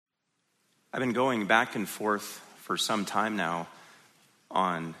I've been going back and forth for some time now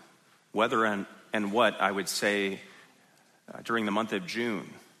on whether and what I would say during the month of June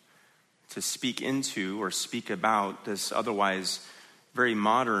to speak into or speak about this otherwise very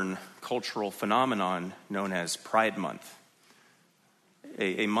modern cultural phenomenon known as Pride Month.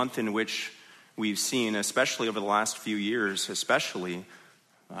 A month in which we've seen, especially over the last few years,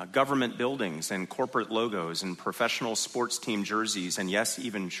 government buildings and corporate logos and professional sports team jerseys and yes,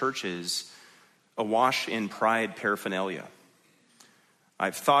 even churches awash in pride paraphernalia.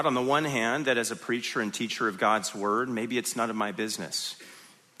 I've thought on the one hand that as a preacher and teacher of God's word, maybe it's none of my business.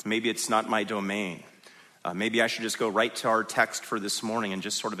 Maybe it's not my domain. Maybe I should just go right to our text for this morning and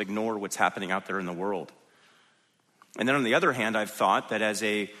just sort of ignore what's happening out there in the world. And then on the other hand, I've thought that as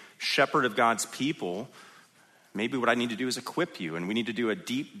a shepherd of God's people, maybe what I need to do is equip you, and we need to do a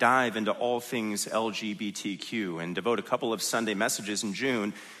deep dive into all things LGBTQ and devote a couple of Sunday messages in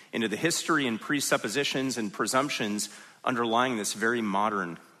June into the history and presuppositions and presumptions underlying this very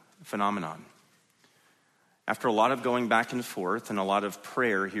modern phenomenon. After a lot of going back and forth and a lot of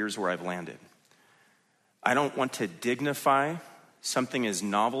prayer, here's where I've landed. I don't want to dignify something as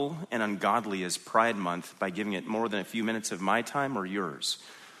novel and ungodly as Pride Month by giving it more than a few minutes of my time or yours.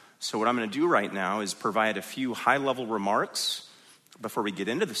 So what I'm going to do right now is provide a few high-level remarks before we get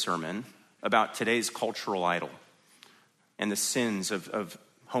into the sermon about today's cultural idol and the sins of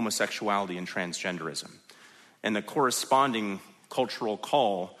homosexuality and transgenderism and the corresponding cultural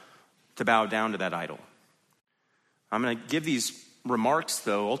call to bow down to that idol. I'm going to give these remarks,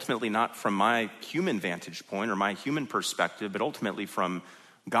 though, ultimately not from my human vantage point or my human perspective, but ultimately from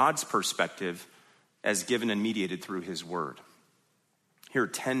God's perspective as given and mediated through his word. Here are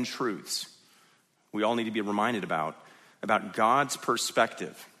 10 truths we all need to be reminded about God's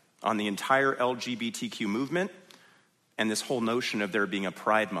perspective on the entire LGBTQ movement and this whole notion of there being a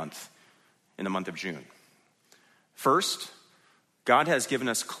Pride Month in the month of June. First, God has given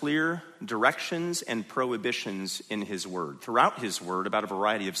us clear directions and prohibitions in his word, throughout his word, about a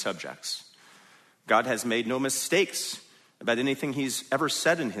variety of subjects. God has made no mistakes about anything he's ever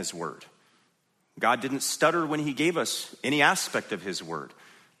said in his word. God didn't stutter when he gave us any aspect of his word.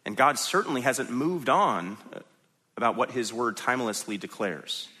 And God certainly hasn't moved on about what his word timelessly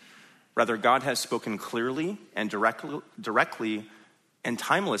declares. Rather, God has spoken clearly and directly and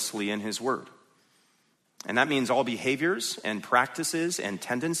timelessly in his word. And that means all behaviors and practices and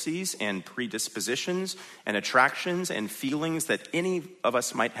tendencies and predispositions and attractions and feelings that any of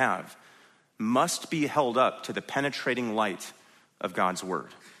us might have must be held up to the penetrating light of God's word.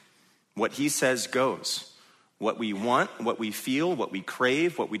 What he says goes. What we want, what we feel, what we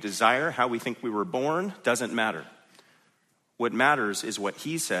crave, what we desire, how we think we were born, doesn't matter. What matters is what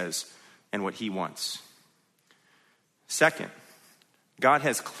he says and what he wants. Second, God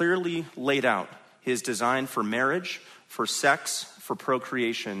has clearly laid out his design for marriage, for sex, for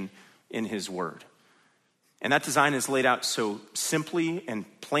procreation in his word. And that design is laid out so simply and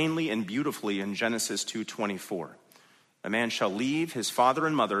plainly and beautifully in Genesis 2:24. A man shall leave his father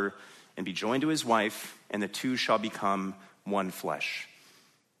and mother and be joined to his wife, and the two shall become one flesh.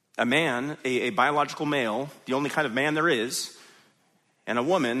 A man, a biological male, the only kind of man there is, and a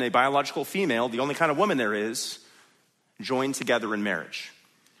woman, a biological female, the only kind of woman there is, joined together in marriage.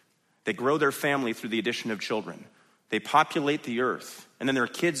 They grow their family through the addition of children. They populate the earth, and then their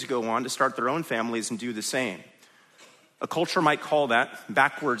kids go on to start their own families and do the same. A culture might call that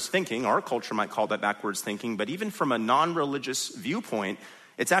backwards thinking. Our culture might call that backwards thinking, but even from a non-religious viewpoint,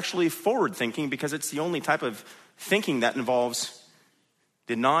 it's actually forward thinking because it's the only type of thinking that involves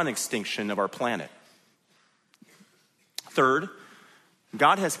the non-extinction of our planet. Third,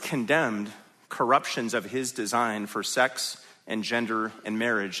 God has condemned corruptions of his design for sex and gender and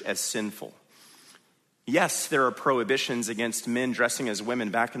marriage as sinful. Yes, there are prohibitions against men dressing as women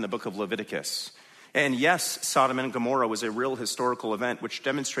back in the book of Leviticus. And yes, Sodom and Gomorrah was a real historical event which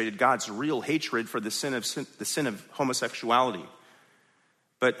demonstrated God's real hatred for the sin of homosexuality.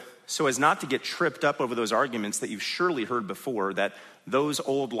 But so as not to get tripped up over those arguments that you've surely heard before, that those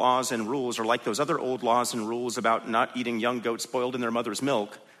old laws and rules are like those other old laws and rules about not eating young goats boiled in their mother's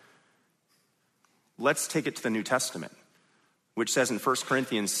milk, let's take it to the New Testament, which says in 1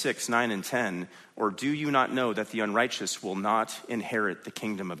 Corinthians 6:9 and 10, or do you not know that the unrighteous will not inherit the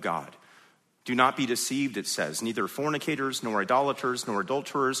kingdom of God? Do not be deceived, it says, neither fornicators, nor idolaters, nor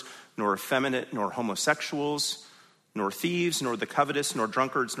adulterers, nor effeminate, nor homosexuals, nor thieves, nor the covetous, nor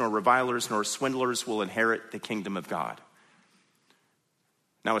drunkards, nor revilers, nor swindlers will inherit the kingdom of God.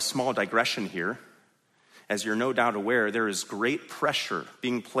 Now, a small digression here. As you're no doubt aware, there is great pressure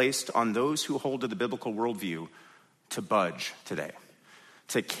being placed on those who hold to the biblical worldview to budge today.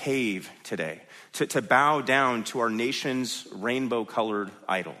 to cave today, to bow down to our nation's rainbow-colored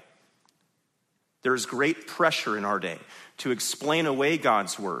idol. There's great pressure in our day to explain away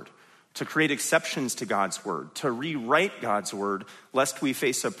God's word, to create exceptions to God's word, to rewrite God's word, lest we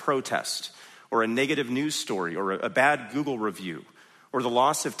face a protest or a negative news story or a bad Google review or the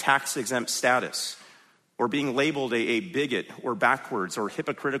loss of tax-exempt status or being labeled a bigot or backwards or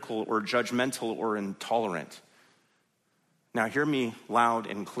hypocritical or judgmental or intolerant. Now hear me loud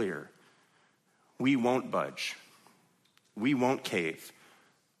and clear. We won't budge. We won't cave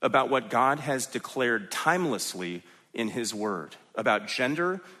about what God has declared timelessly in his word about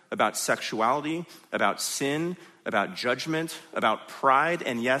gender, about sexuality, about sin, about judgment, about pride,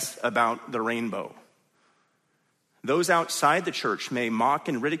 and yes, about the rainbow. Those outside the church may mock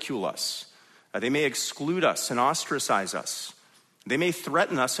and ridicule us. They may exclude us and ostracize us. They may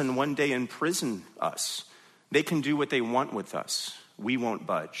threaten us and one day imprison us. They can do what they want with us. We won't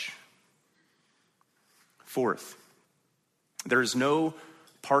budge. Fourth, there is no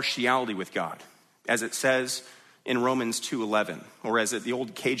partiality with God, as it says in Romans 2:11, or as the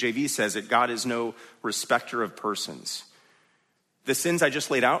old KJV says it, God is no respecter of persons. The sins I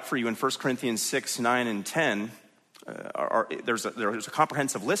just laid out for you in 1 Corinthians 6, 9, and 10, there's a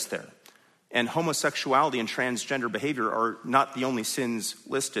comprehensive list there. And homosexuality and transgender behavior are not the only sins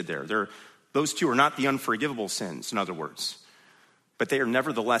listed there. Those two are not the unforgivable sins, in other words, but they are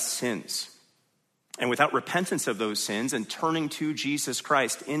nevertheless sins. And without repentance of those sins and turning to Jesus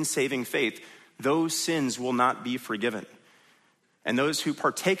Christ in saving faith, those sins will not be forgiven. And those who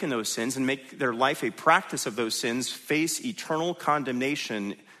partake in those sins and make their life a practice of those sins face eternal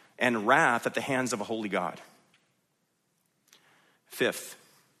condemnation and wrath at the hands of a holy God. Fifth,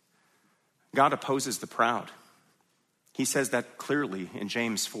 God opposes the proud. He says that clearly in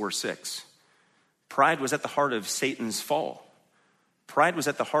James 4:6. Pride was at the heart of Satan's fall. Pride was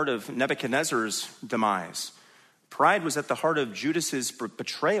at the heart of Nebuchadnezzar's demise. Pride was at the heart of Judas's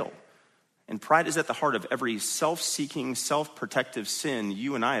betrayal. And pride is at the heart of every self-seeking, self-protective sin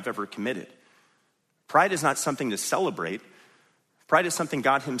you and I have ever committed. Pride is not something to celebrate. Pride is something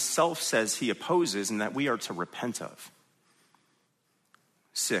God himself says he opposes and that we are to repent of.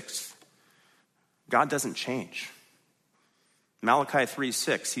 Sixth, God doesn't change. Malachi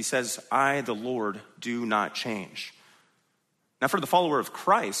 3:6, he says, I, the Lord, do not change. Now for the follower of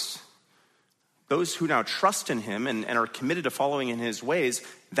Christ, those who now trust in him and are committed to following in his ways,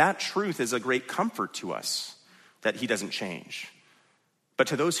 that truth is a great comfort to us, that he doesn't change. But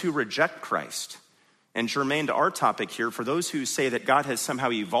to those who reject Christ, and germane to our topic here, for those who say that God has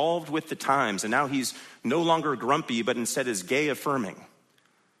somehow evolved with the times and now he's no longer grumpy, but instead is gay affirming,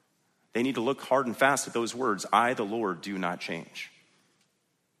 they need to look hard and fast at those words, I, the Lord, do not change.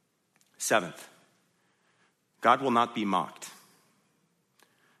 Seventh, God will not be mocked.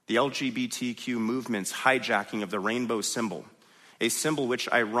 The LGBTQ movement's hijacking of the rainbow symbol, a symbol which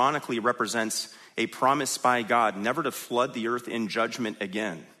ironically represents a promise by God never to flood the earth in judgment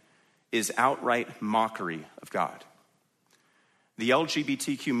again, is outright mockery of God. The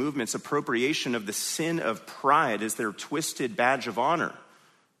LGBTQ movement's appropriation of the sin of pride as their twisted badge of honor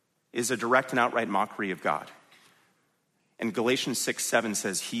is a direct and outright mockery of God. And Galatians 6:7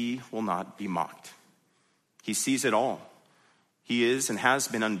 says, he will not be mocked. He sees it all. He is and has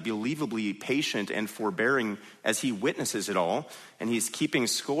been unbelievably patient and forbearing as he witnesses it all, and he's keeping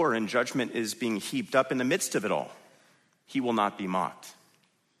score, and judgment is being heaped up in the midst of it all. He will not be mocked.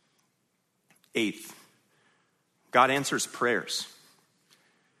 Eighth, God answers prayers.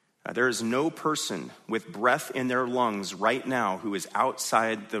 There is no person with breath in their lungs right now who is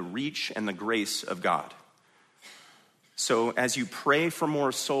outside the reach and the grace of God. So as you pray for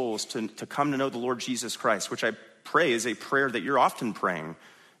more souls to come to know the Lord Jesus Christ, which I pray is a prayer that you're often praying,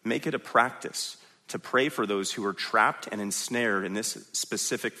 make it a practice to pray for those who are trapped and ensnared in this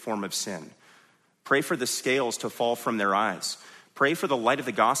specific form of sin. Pray for the scales to fall from their eyes. Pray for the light of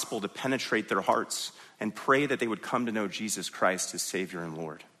the gospel to penetrate their hearts, and pray that they would come to know Jesus Christ as Savior and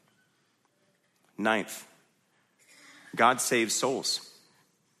Lord. Ninth, God saves souls.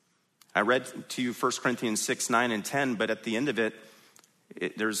 I read to you 1 Corinthians 6, 9, and 10, but at the end of it,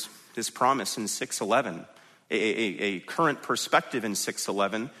 there's this promise in 6:11, a current perspective in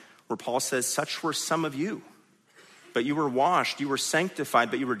 6:11, where Paul says, such were some of you, but you were washed, you were sanctified,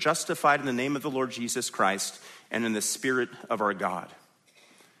 but you were justified in the name of the Lord Jesus Christ and in the Spirit of our God.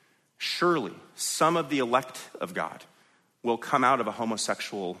 Surely some of the elect of God will come out of a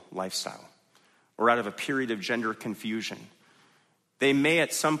homosexual lifestyle or out of a period of gender confusion. They may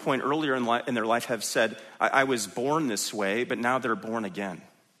at some point earlier in their life have said, I was born this way, but now they're born again.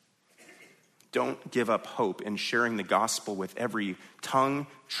 don't give up hope in sharing the gospel with every tongue,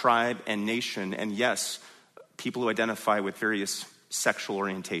 tribe, and nation, and yes, people who identify with various sexual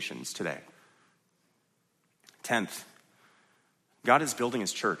orientations today. 10th, God is building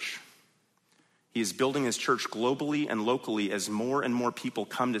his church. He is building his church globally and locally as more and more people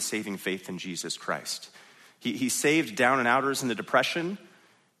come to saving faith in Jesus Christ. He saved down and outers in the Depression.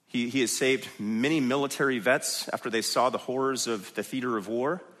 He has saved many military vets after they saw the horrors of the theater of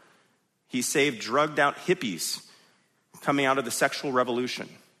war. He saved drugged out hippies coming out of the sexual revolution.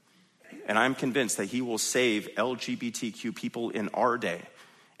 And I'm convinced that he will save LGBTQ people in our day.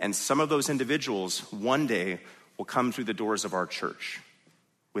 And some of those individuals one day will come through the doors of our church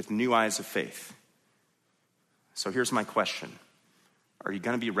with new eyes of faith. So here's my question. Are you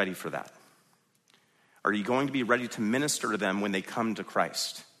going to be ready for that? Are you going to be ready to minister to them when they come to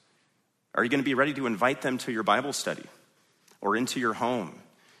Christ? Are you going to be ready to invite them to your Bible study or into your home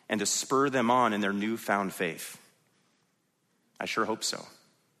and to spur them on in their newfound faith? I sure hope so.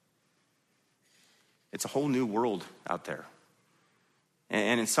 It's a whole new world out there.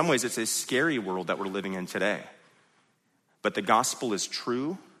 And in some ways, it's a scary world that we're living in today. But the gospel is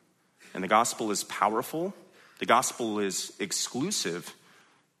true, and the gospel is powerful, the gospel is exclusive,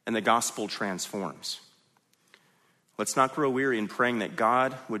 and the gospel transforms. Let's not grow weary in praying that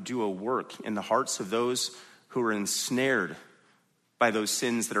God would do a work in the hearts of those who are ensnared by those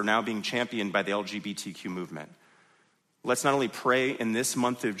sins that are now being championed by the LGBTQ movement. Let's not only pray in this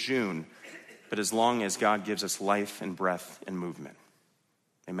month of June, but as long as God gives us life and breath and movement.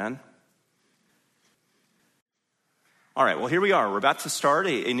 Amen? All right, well, here we are. We're about to start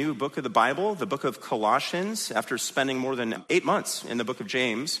a new book of the Bible, the book of Colossians, after spending more than 8 months in the book of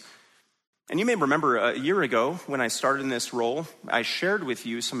James. And you may remember a year ago when I started in this role, I shared with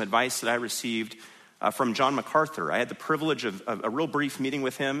you some advice that I received from John MacArthur. I had the privilege of a real brief meeting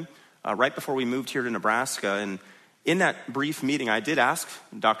with him right before we moved here to Nebraska. And in that brief meeting, I did ask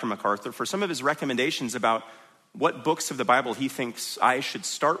Dr. MacArthur for some of his recommendations about what books of the Bible he thinks I should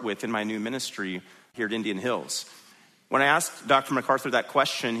start with in my new ministry here at Indian Hills. When I asked Dr. MacArthur that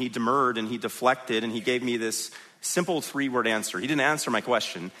question, he demurred and he deflected and he gave me this simple 3-word answer. He didn't answer my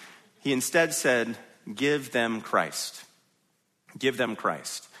question. He instead said, give them Christ. Give them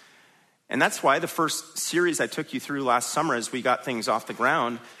Christ. And that's why the first series I took you through last summer as we got things off the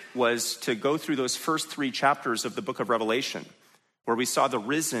ground was to go through those first 3 chapters of the book of Revelation, where we saw the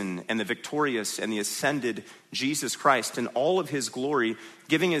risen and the victorious and the ascended Jesus Christ in all of his glory,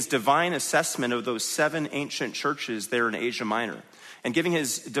 giving his divine assessment of those 7 ancient churches there in Asia Minor, and giving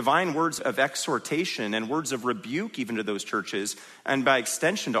his divine words of exhortation and words of rebuke even to those churches, and by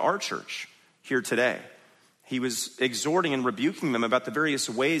extension to our church here today. He was exhorting and rebuking them about the various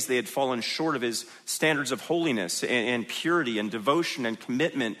ways they had fallen short of his standards of holiness and purity and devotion and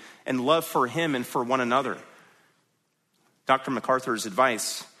commitment and love for him and for one another. Dr. MacArthur's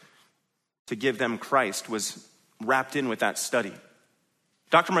advice to give them Christ was wrapped in with that study.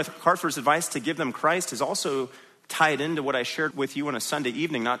 Dr. MacArthur's advice to give them Christ is also tied into what I shared with you on a Sunday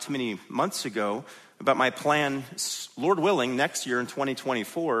evening not too many months ago about my plan, Lord willing, next year in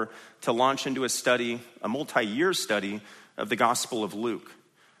 2024 to launch into a study, a multi-year study of the Gospel of Luke.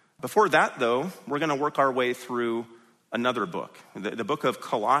 Before that, though, we're going to work our way through another book, the book of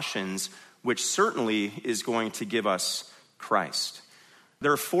Colossians, which certainly is going to give us Christ.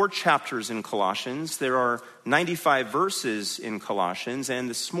 There are 4 chapters in Colossians. There are 95 verses in Colossians, and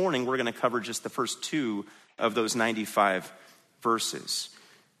this morning we're going to cover just the first 2 of those 95 verses.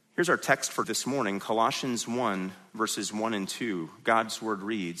 Here's our text for this morning, Colossians 1, verses 1 and 2. God's word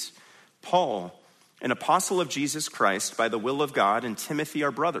reads, Paul, an apostle of Jesus Christ by the will of God, and Timothy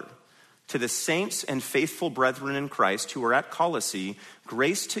our brother, to the saints and faithful brethren in Christ who are at Colossae,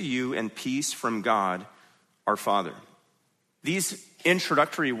 grace to you and peace from God our Father. These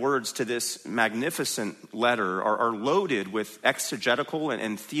introductory words to this magnificent letter are loaded with exegetical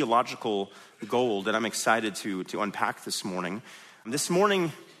and theological gold that I'm excited to unpack this morning. This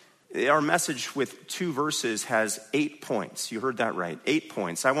morning, our message with 2 verses has 8 points. You heard that right, 8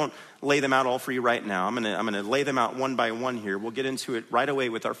 points. I won't lay them out all for you right now. I'm gonna lay them out one by one here. We'll get into it right away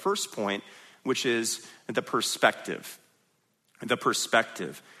with our first point, which is the perspective. The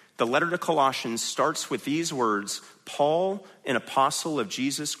perspective. The letter to Colossians starts with these words, Paul, an apostle of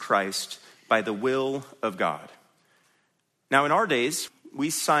Jesus Christ by the will of God. Now in our days, we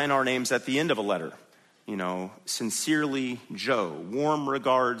sign our names at the end of a letter. You know, sincerely Joe, warm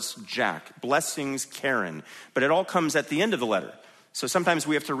regards Jack, blessings Karen. But it all comes at the end of the letter. So sometimes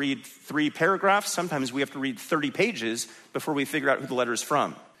we have to read 3 paragraphs, sometimes we have to read 30 pages before we figure out who the letter is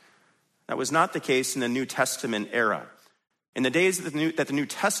from. That was not the case in the New Testament era. In the days that the New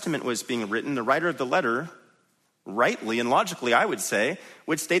Testament was being written, the writer of the letter, rightly and logically, I would say,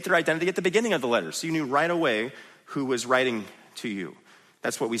 would state their identity at the beginning of the letter. So you knew right away who was writing to you.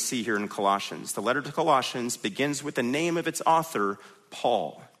 That's what we see here in Colossians. The letter to Colossians begins with the name of its author,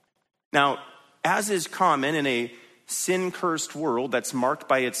 Paul. Now, as is common in a sin-cursed world that's marked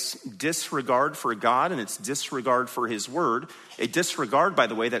by its disregard for God and its disregard for his word, a disregard, by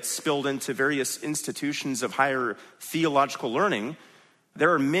the way, that's spilled into various institutions of higher theological learning,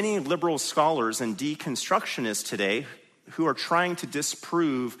 there are many liberal scholars and deconstructionists today who are trying to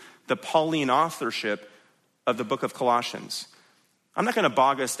disprove the Pauline authorship of the book of Colossians. I'm not going to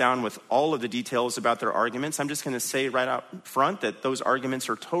bog us down with all of the details about their arguments. I'm just going to say right out front that those arguments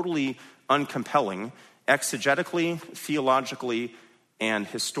are totally uncompelling, exegetically, theologically, and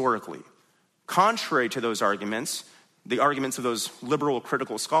historically. Contrary to those arguments, the arguments of those liberal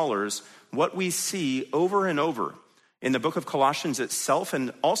critical scholars, what we see over and over in the book of Colossians itself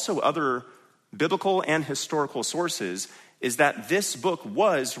and also other biblical and historical sources is that this book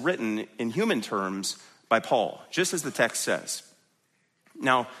was written in human terms by Paul, just as the text says.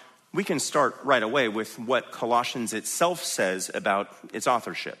 Now, we can start right away with what Colossians itself says about its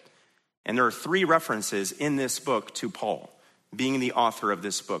authorship. And there are 3 references in this book to Paul being the author of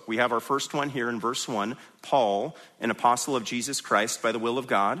this book. We have our first one here in verse 1, Paul, an apostle of Jesus Christ by the will of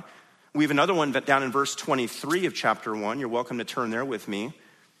God. We have another one down in verse 23 of chapter 1. You're welcome to turn there with me,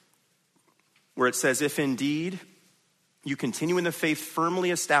 where it says, if indeed you continue in the faith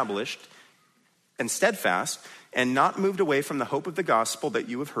firmly established and steadfast, and not moved away from the hope of the gospel that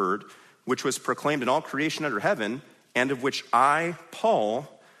you have heard, which was proclaimed in all creation under heaven, and of which I, Paul,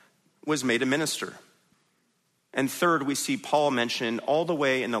 was made a minister. And third, we see Paul mentioned all the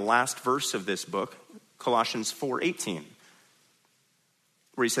way in the last verse of this book, Colossians 4:18,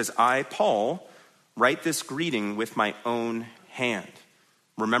 where he says, I, Paul, write this greeting with my own hand.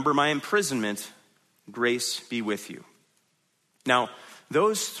 Remember my imprisonment, grace be with you. Now,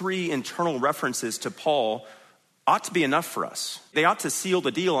 those 3 internal references to Paul ought to be enough for us. They ought to seal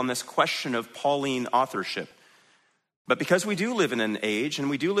the deal on this question of Pauline authorship. But because we do live in an age and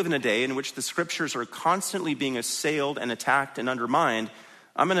we do live in a day in which the scriptures are constantly being assailed and attacked and undermined,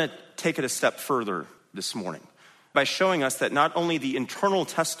 I'm going to take it a step further this morning by showing us that not only the internal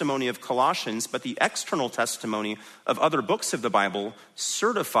testimony of Colossians, but the external testimony of other books of the Bible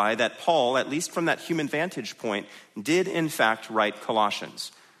certify that Paul, at least from that human vantage point, did in fact write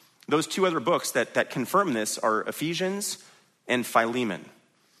Colossians. Those 2 other books that confirm this are Ephesians and Philemon.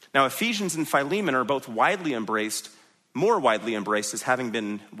 Now, Ephesians and Philemon are both more widely embraced as having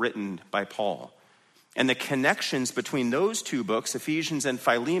been written by Paul. And the connections between those 2 books, Ephesians and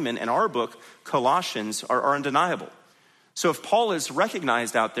Philemon, and our book, Colossians, are undeniable. So if Paul is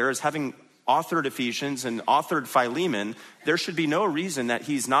recognized out there as having authored Ephesians and authored Philemon, there should be no reason that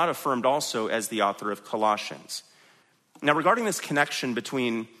he's not affirmed also as the author of Colossians. Now, regarding this connection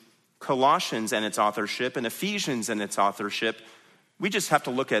between Colossians and its authorship and Ephesians and its authorship, we just have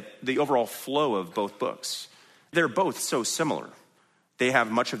to look at the overall flow of both books. They're both so similar. They have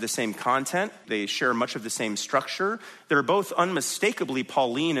much of the same content. They share much of the same structure. They're both unmistakably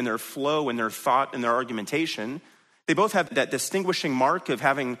Pauline in their flow and their thought and their argumentation. They both have that distinguishing mark of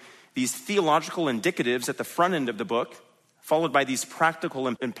having these theological indicatives at the front end of the book, followed by these practical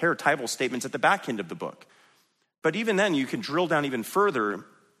and imperatival statements at the back end of the book. But even then, you can drill down even further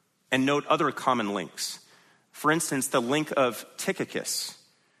and note other common links. For instance, the link of Tychicus.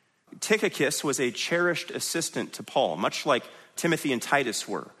 Tychicus was a cherished assistant to Paul, much like Timothy and Titus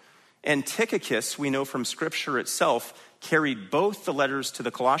were. And Tychicus, we know from Scripture itself, carried both the letters to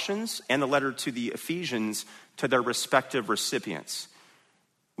the Colossians and the letter to the Ephesians to their respective recipients.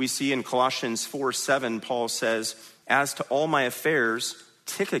 We see in Colossians 4:7, Paul says, as to all my affairs,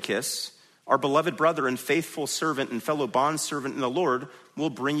 Tychicus, our beloved brother and faithful servant and fellow bondservant in the Lord, will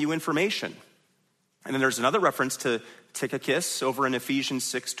bring you information. And then there's another reference to Tychicus over in Ephesians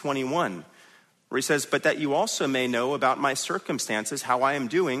 6:21, where he says, but that you also may know about my circumstances, how I am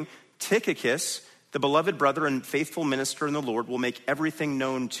doing, Tychicus, the beloved brother and faithful minister in the Lord, will make everything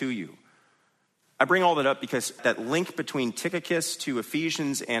known to you. I bring all that up because that link between Tychicus to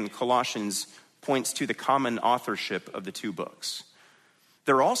Ephesians and Colossians points to the common authorship of the 2 books.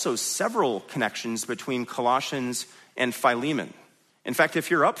 There are also several connections between Colossians and Philemon. In fact, if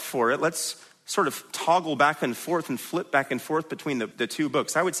you're up for it, let's sort of toggle back and forth and flip back and forth between the 2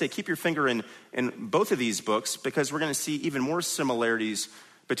 books. I would say keep your finger in both of these books because we're going to see even more similarities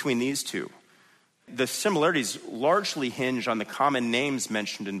between these 2. The similarities largely hinge on the common names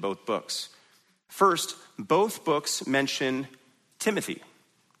mentioned in both books. First, both books mention Timothy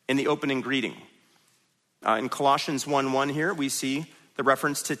in the opening greeting. In Colossians 1:1 here, we see the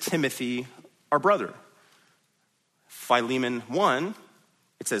reference to Timothy, our brother. Philemon 1,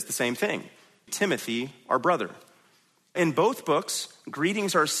 it says the same thing. Timothy, our brother. In both books,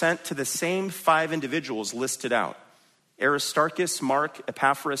 greetings are sent to the same 5 individuals listed out: Aristarchus, Mark,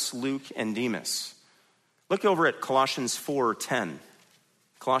 Epaphras, Luke, and Demas. Look over at Colossians 4:10.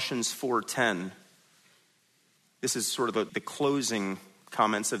 Colossians 4:10. This is sort of the closing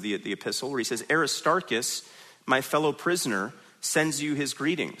comments of the epistle, where he says, Aristarchus, my fellow prisoner, sends you his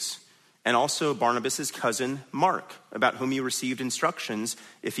greetings, and also Barnabas' cousin Mark, about whom you received instructions.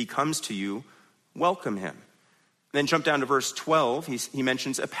 If he comes to you, welcome him. Then jump down to verse 12. He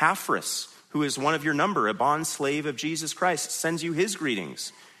mentions Epaphras, who is one of your number, a bond slave of Jesus Christ, sends you his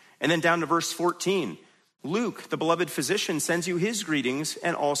greetings. And then down to verse 14. Luke, the beloved physician, sends you his greetings,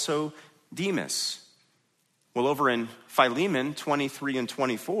 and also Demas. Well, over in Philemon 23 and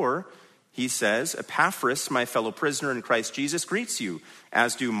 24, he says, Epaphras, my fellow prisoner in Christ Jesus, greets you,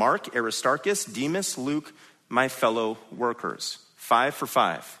 as do Mark, Aristarchus, Demas, Luke, my fellow workers. 5 for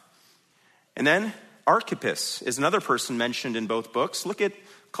 5. And then Archippus is another person mentioned in both books. Look at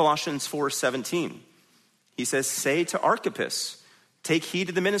Colossians 4:17. He says, say to Archippus, take heed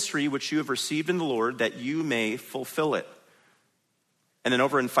to the ministry which you have received in the Lord, that you may fulfill it. And then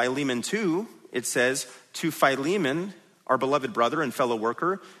over in Philemon 2, it says, to Philemon, our beloved brother and fellow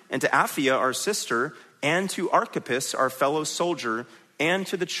worker, and to Apphia, our sister, and to Archippus, our fellow soldier, and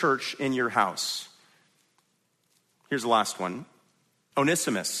to the church in your house. Here's the last one.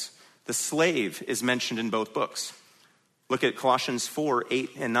 Onesimus, the slave, is mentioned in both books. Look at Colossians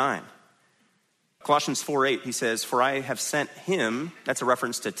 4:8 and 9. Colossians 4:8, he says, for I have sent him, that's a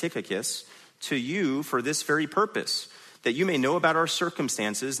reference to Tychicus, to you for this very purpose, that you may know about our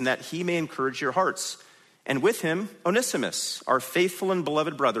circumstances and that he may encourage your hearts. And with him, Onesimus, our faithful and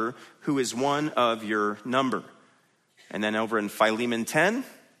beloved brother, who is one of your number. And then over in Philemon 10,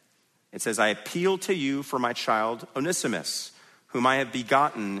 it says, I appeal to you for my child Onesimus, whom I have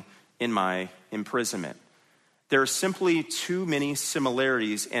begotten in my imprisonment. There are simply too many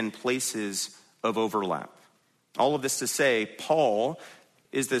similarities and places of overlap. All of this to say, Paul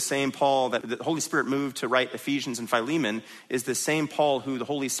is the same Paul that the Holy Spirit moved to write Ephesians and Philemon, is the same Paul who the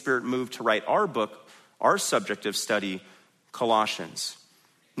Holy Spirit moved to write our book, our subject of study, Colossians.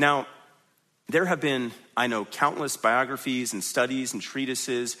 Now, there have been, I know, countless biographies and studies and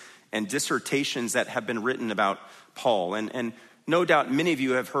treatises and dissertations that have been written about Paul. And no doubt many of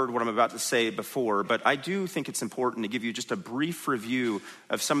you have heard what I'm about to say before, but I do think it's important to give you just a brief review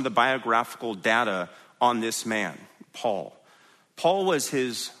of some of the biographical data on this man, Paul. Paul was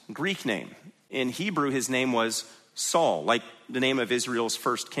his Greek name. In Hebrew, his name was Saul, like the name of Israel's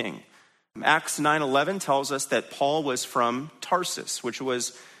first king. Acts 9:11 tells us that Paul was from Tarsus, which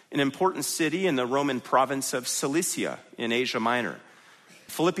was an important city in the Roman province of Cilicia in Asia Minor.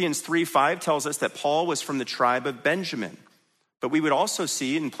 Philippians 3:5 tells us that Paul was from the tribe of Benjamin. But we would also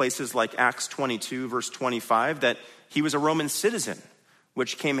see in places like Acts 22, verse 25, that he was a Roman citizen,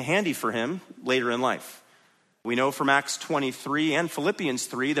 which came handy for him later in life. We know from Acts 23 and Philippians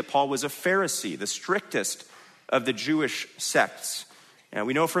 3 that Paul was a Pharisee, the strictest of the Jewish sects. And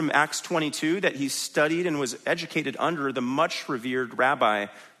we know from Acts 22 that he studied and was educated under the much revered Rabbi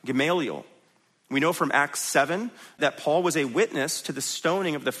Gamaliel. We know from Acts 7 that Paul was a witness to the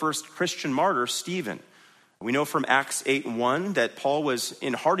stoning of the first Christian martyr, Stephen. We know from Acts 8:1 that Paul was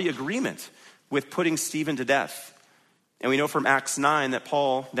in hearty agreement with putting Stephen to death. And we know from Acts 9 that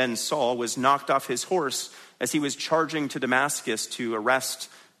Paul, then Saul, was knocked off his horse as he was charging to Damascus to arrest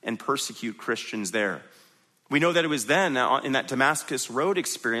and persecute Christians there. We know that it was then, in that Damascus Road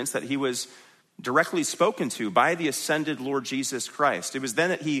experience, that he was directly spoken to by the ascended Lord Jesus Christ. It was then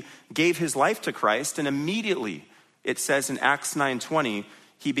that he gave his life to Christ, and immediately, it says in Acts 9:20,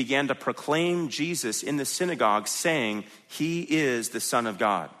 he began to proclaim Jesus in the synagogue, saying, he is the Son of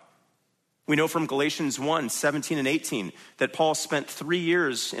God. We know from Galatians 1:17 and 18, that Paul spent 3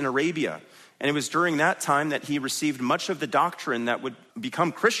 years in Arabia. And it was during that time that he received much of the doctrine that would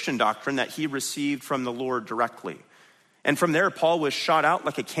become Christian doctrine that he received from the Lord directly. And from there, Paul was shot out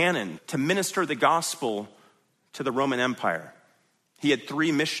like a cannon to minister the gospel to the Roman Empire. He had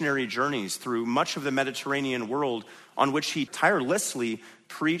 3 missionary journeys through much of the Mediterranean world on which he tirelessly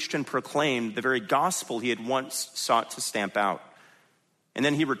preached and proclaimed the very gospel he had once sought to stamp out. And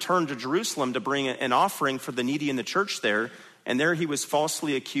then he returned to Jerusalem to bring an offering for the needy in the church there. And there he was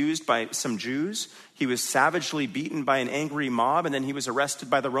falsely accused by some Jews. He was savagely beaten by an angry mob, and then he was arrested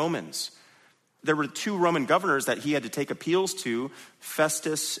by the Romans. There were 2 Roman governors that he had to take appeals to,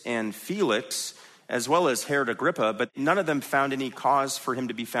 Festus and Felix, as well as Herod Agrippa, but none of them found any cause for him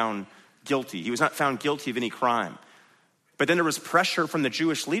to be found guilty. He was not found guilty of any crime. But then there was pressure from the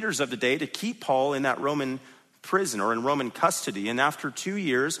Jewish leaders of the day to keep Paul in that Roman prison or in Roman custody. And after 2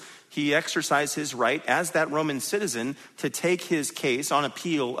 years, he exercised his right as that Roman citizen to take his case on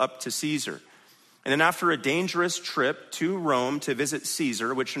appeal up to Caesar. And then after a dangerous trip to Rome to visit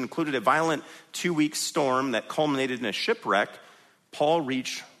Caesar, which included a violent 2-week storm that culminated in a shipwreck, Paul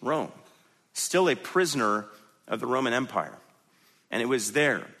reached Rome, still a prisoner of the Roman Empire. And it was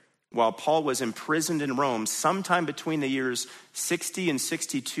there, while Paul was imprisoned in Rome sometime between the years 60 and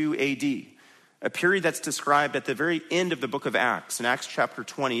 62 AD, a period that's described at the very end of the book of Acts, in Acts chapter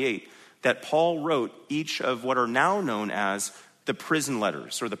 28, that Paul wrote each of what are now known as the prison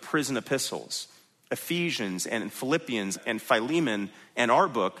letters or the prison epistles, Ephesians and Philippians and Philemon, and our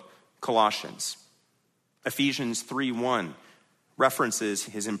book, Colossians. Ephesians 3:1 references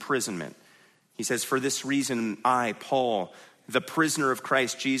his imprisonment. He says, "For this reason, I, Paul, the prisoner of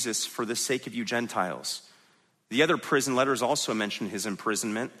Christ Jesus, for the sake of you Gentiles." The other prison letters also mention his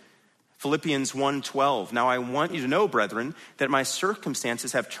imprisonment. Philippians 1:12, "Now I want you to know, brethren, that my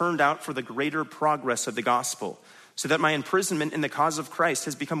circumstances have turned out for the greater progress of the gospel, so that my imprisonment in the cause of Christ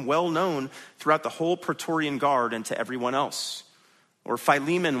has become well known throughout the whole Praetorian Guard and to everyone else." Or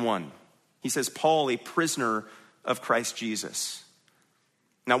Philemon 1, he says, "Paul, a prisoner of Christ Jesus."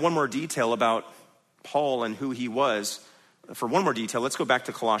 Now, one more detail about Paul and who he was. For one more detail, let's go back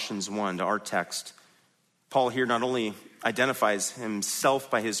to Colossians 1, to our text. Paul here not only identifies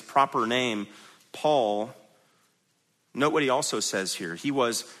himself by his proper name, Paul, note what he also says here. He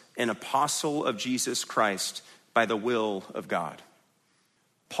was an apostle of Jesus Christ by the will of God.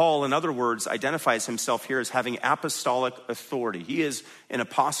 Paul, in other words, identifies himself here as having apostolic authority. He is an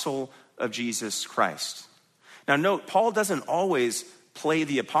apostle of Jesus Christ. Now note, Paul doesn't always play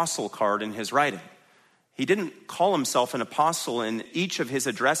the apostle card in his writing. He didn't call himself an apostle in each of his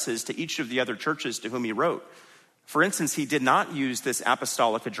addresses to each of the other churches to whom he wrote. For instance, he did not use this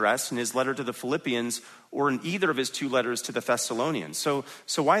apostolic address in his letter to the Philippians or in either of his 2 letters to the Thessalonians. So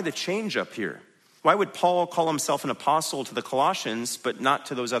why the change up here? Why would Paul call himself an apostle to the Colossians but not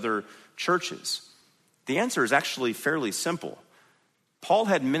to those other churches? The answer is actually fairly simple. Paul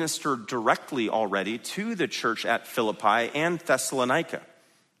had ministered directly already to the church at Philippi and Thessalonica.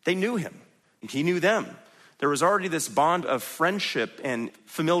 They knew him. He knew them. There was already this bond of friendship and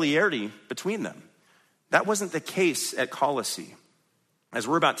familiarity between them. That wasn't the case at Colossae. As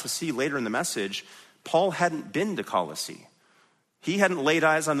we're about to see later in the message, Paul hadn't been to Colossae. He hadn't laid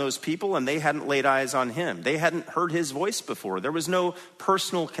eyes on those people and they hadn't laid eyes on him. They hadn't heard his voice before. There was no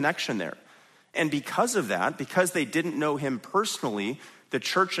personal connection there. And because of that, because they didn't know him personally, the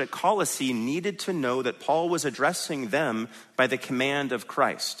church at Colossae needed to know that Paul was addressing them by the command of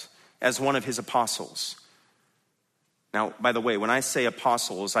Christ as one of his apostles. Now, by the way, when I say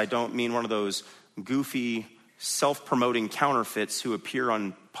apostles, I don't mean one of those goofy, self-promoting counterfeits who appear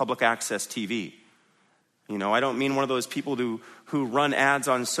on public access TV. I don't mean one of those people who run ads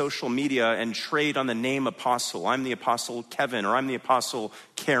on social media and trade on the name apostle. I'm the apostle Kevin, or I'm the apostle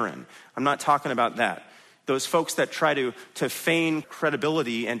Karen. I'm not talking about that. Those folks that try to feign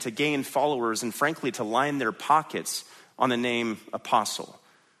credibility and to gain followers and frankly to line their pockets on the name apostle.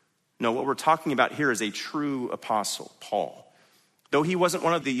 No, what we're talking about here is a true apostle, Paul. Though he wasn't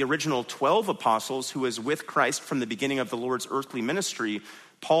one of the original 12 apostles who was with Christ from the beginning of the Lord's earthly ministry,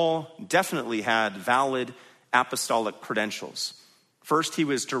 Paul definitely had valid apostolic credentials. First, he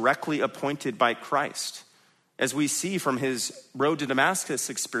was directly appointed by Christ, as we see from his road to Damascus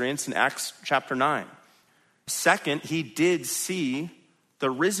experience in Acts chapter 9. Second, he did see the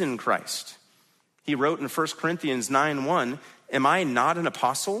risen Christ. He wrote in 1 Corinthians 9:1, "Am I not an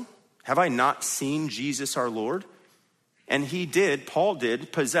apostle? Have I not seen Jesus our Lord?" And Paul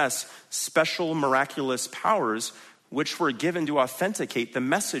did possess special miraculous powers which were given to authenticate the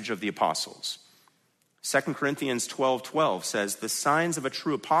message of the apostles. 2 Corinthians 12:12 says, "The signs of a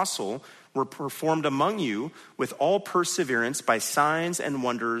true apostle were performed among you with all perseverance by signs and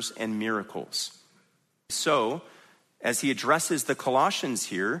wonders and miracles." So, as he addresses the Colossians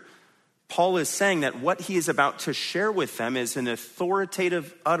here, Paul is saying that what he is about to share with them is an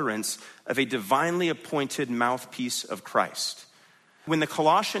authoritative utterance of a divinely appointed mouthpiece of Christ. When the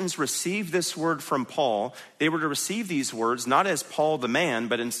Colossians received this word from Paul, they were to receive these words not as Paul the man,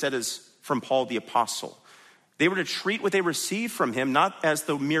 but instead as from Paul the apostle. They were to treat what they received from him not as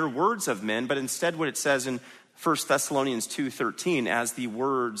the mere words of men, but instead what it says in 1 Thessalonians 2:13 as the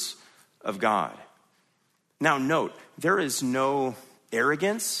words of God. Now note, there is no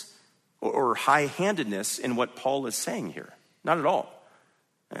arrogance or high-handedness in what Paul is saying here. Not at all.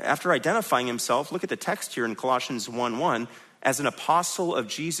 After identifying himself, look at the text here in Colossians 1:1. as an apostle of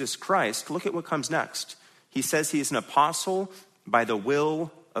Jesus Christ, look at what comes next. He says he is an apostle by the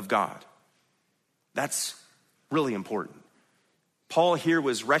will of God. That's really important. Paul here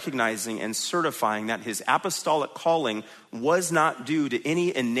was recognizing and certifying that his apostolic calling was not due to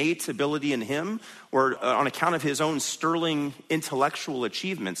any innate ability in him or on account of his own sterling intellectual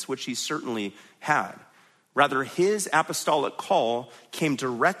achievements, which he certainly had. Rather, his apostolic call came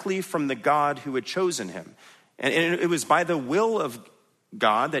directly from the God who had chosen him. And it was by the will of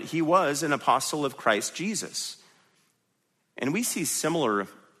God that he was an apostle of Christ Jesus. And we see similar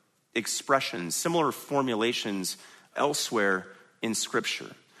expressions, similar formulations elsewhere in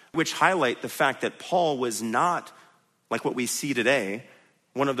Scripture, which highlight the fact that Paul was not, like what we see today,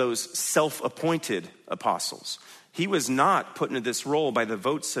 one of those self-appointed apostles. He was not put into this role by the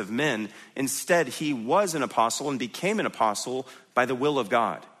votes of men. Instead, he was an apostle and became an apostle by the will of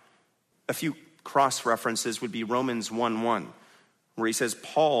God. A few cross references would be Romans 1:1, where he says,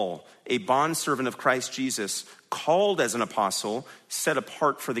 Paul, a bondservant of Christ Jesus, called as an apostle, set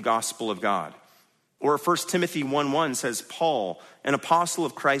apart for the gospel of God. Or 1 Timothy 1:1 says, Paul, an apostle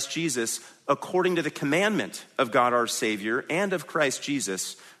of Christ Jesus, according to the commandment of God our Savior and of Christ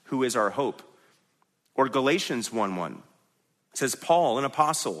Jesus, who is our hope. Or Galatians 1:1 says, Paul, an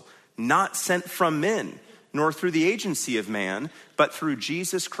apostle, not sent from men, nor through the agency of man, but through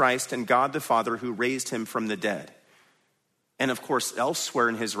Jesus Christ and God the Father who raised him from the dead. And of course, elsewhere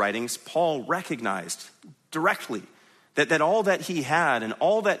in his writings, Paul recognized directly that all that he had and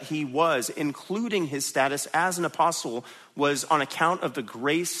all that he was, including his status as an apostle, was on account of the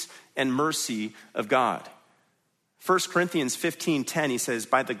grace and mercy of God. 1 Corinthians 15:10, he says,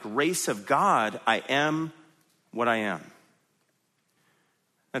 by the grace of God, I am what I am.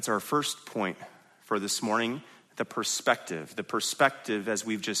 That's our first point for this morning, the perspective. The perspective, as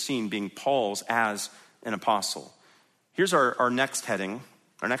we've just seen, being Paul's as an apostle. Here's our next heading,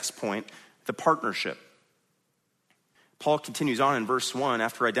 our next point, the partnership. Paul continues on in verse 1,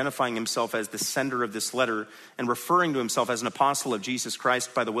 after identifying himself as the sender of this letter and referring to himself as an apostle of Jesus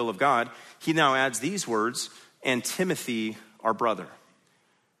Christ by the will of God, he now adds these words, and Timothy, our brother.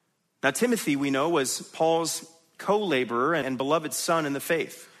 Now, Timothy, we know, was Paul's co-laborer and beloved son in the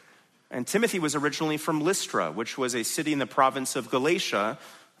faith. And Timothy was originally from Lystra, which was a city in the province of Galatia,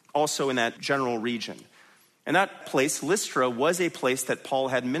 also in that general region. And that place, Lystra, was a place that Paul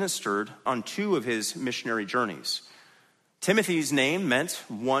had ministered on 2 of his missionary journeys. Timothy's name meant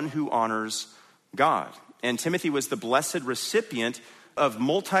one who honors God. And Timothy was the blessed recipient of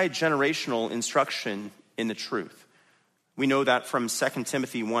multi-generational instruction in the truth. We know that from 2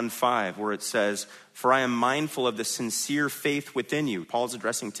 Timothy 1:5, where it says, for I am mindful of the sincere faith within you. Paul's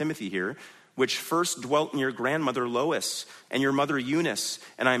addressing Timothy here, which first dwelt in your grandmother Lois and your mother Eunice,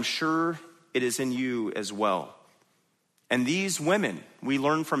 and I am sure it is in you as well. And these women, we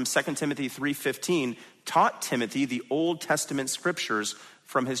learn from 2 Timothy 3:15, taught Timothy the Old Testament scriptures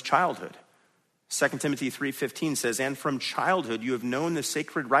from his childhood. 2 Timothy 3:15 says, and from childhood you have known the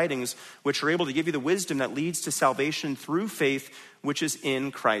sacred writings, which are able to give you the wisdom that leads to salvation through faith, which is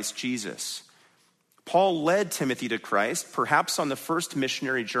in Christ Jesus. Paul led Timothy to Christ, perhaps on the first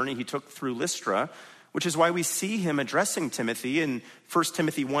missionary journey he took through Lystra, which is why we see him addressing Timothy in 1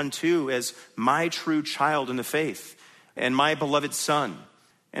 Timothy 1:2 as my true child in the faith and my beloved son.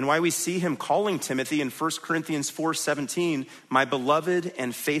 And why we see him calling Timothy in 1 Corinthians 4:17, my beloved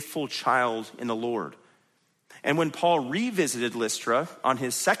and faithful child in the Lord. And when Paul revisited Lystra on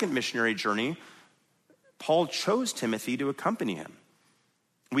his second missionary journey, Paul chose Timothy to accompany him.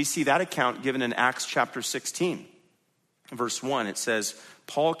 We see that account given in Acts chapter 16. Verse 1, it says,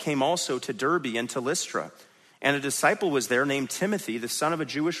 Paul came also to Derbe and to Lystra, and a disciple was there named Timothy, the son of a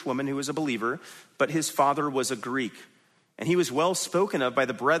Jewish woman who was a believer, but his father was a Greek. And he was well spoken of by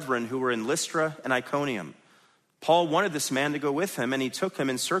the brethren who were in Lystra and Iconium. Paul wanted this man to go with him, and he took him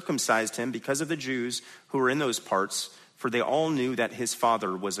and circumcised him because of the Jews who were in those parts, for they all knew that his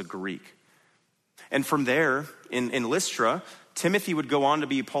father was a Greek. And from there, in Lystra, Timothy would go on to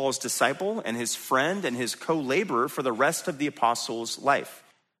be Paul's disciple and his friend and his co-laborer for the rest of the apostles' life.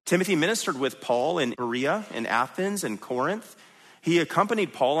 Timothy ministered with Paul in Berea, in Athens, and Corinth. He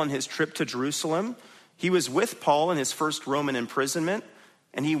accompanied Paul on his trip to Jerusalem. He was with Paul in his first Roman imprisonment,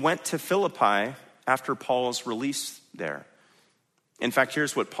 and he went to Philippi after Paul's release there. In fact,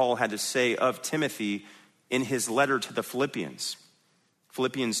 here's what Paul had to say of Timothy in his letter to the Philippians.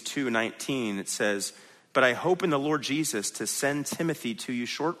 Philippians 2:19, it says, but I hope in the Lord Jesus to send Timothy to you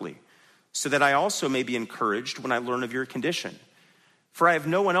shortly, so that I also may be encouraged when I learn of your condition. For I have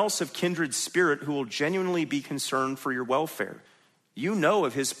no one else of kindred spirit who will genuinely be concerned for your welfare. You know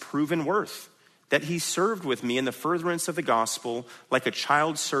of his proven worth, that he served with me in the furtherance of the gospel like a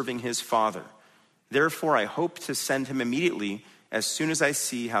child serving his father. Therefore, I hope to send him immediately as soon as I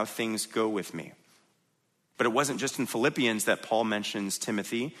see how things go with me." But it wasn't just in Philippians that Paul mentions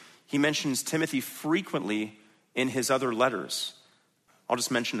Timothy. He mentions Timothy frequently in his other letters. I'll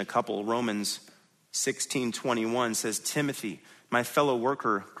just mention a couple. Romans 16:21 says, "Timothy, my fellow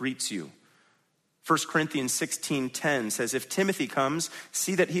worker, greets you." 1 Corinthians 16:10 says, "If Timothy comes,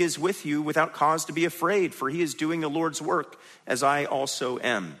 see that he is with you without cause to be afraid, for he is doing the Lord's work, as I also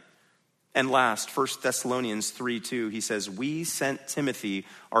am." And last, 1 Thessalonians 3:2, he says, "We sent Timothy,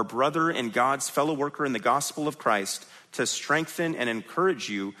 our brother and God's fellow worker in the gospel of Christ, to strengthen and encourage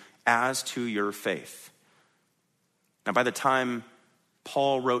you as to your faith." Now, by the time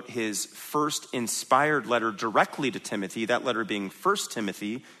Paul wrote his first inspired letter directly to Timothy, that letter being 1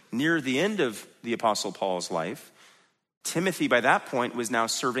 Timothy, near the end of the Apostle Paul's life, Timothy by that point was now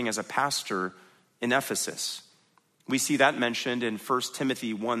serving as a pastor in Ephesus. We see that mentioned in 1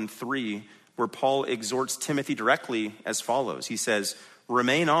 Timothy 1:3, where Paul exhorts Timothy directly as follows. He says,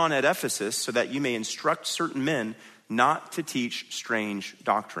 "Remain on at Ephesus so that you may instruct certain men not to teach strange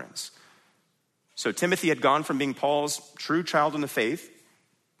doctrines." So Timothy had gone from being Paul's true child in the faith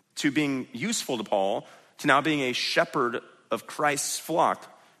to being useful to Paul to now being a shepherd of Christ's flock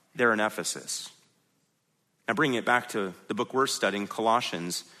there in Ephesus. Now bringing it back to the book we're studying,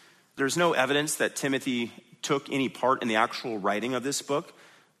 Colossians, there's no evidence that Timothy took any part in the actual writing of this book.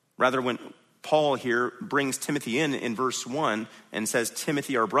 Rather, when Paul here brings Timothy in verse 1 and says,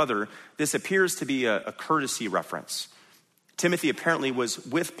 "Timothy, our brother," this appears to be a courtesy reference. Timothy apparently was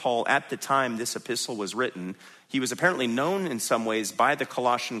with Paul at the time this epistle was written. He was apparently known in some ways by the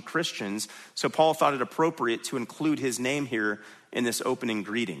Colossian Christians, so Paul thought it appropriate to include his name here in this opening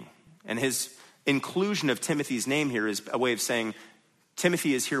greeting. And his inclusion of Timothy's name here is a way of saying,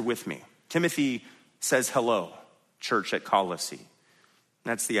 Timothy is here with me. Timothy says hello, church at Colossae.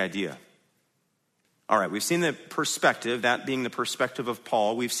 That's the idea. All right, we've seen the perspective, that being the perspective of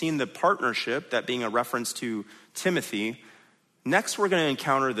Paul. We've seen the partnership, that being a reference to Timothy. Next, we're going to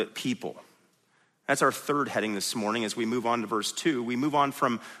encounter the people. That's our third heading this morning as we move on to verse 2. We move on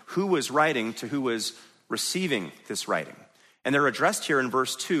from who was writing to who was receiving this writing. And they're addressed here in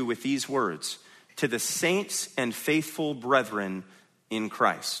verse 2 with these words, "To the saints and faithful brethren in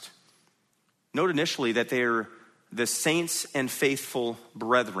Christ." Note initially that they're the saints and faithful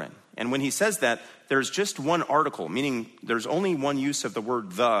brethren. And when he says that, there's just one article, meaning there's only one use of the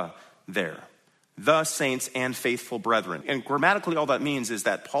word "the" there. The saints and faithful brethren. And grammatically, all that means is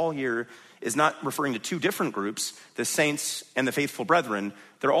that Paul here is not referring to two different groups, the saints and the faithful brethren.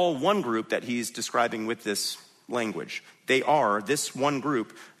 They're all one group that he's describing with this language. They are, this one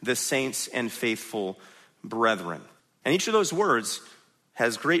group, the saints and faithful brethren. And each of those words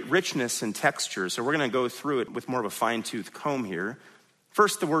has great richness and texture, so we're going to go through it with more of a fine-tooth comb here.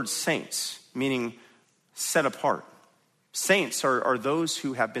 First, the word saints, meaning set apart. Saints are those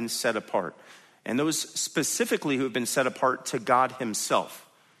who have been set apart, and those specifically who have been set apart to God himself.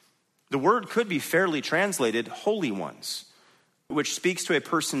 The word could be fairly translated holy ones, which speaks to a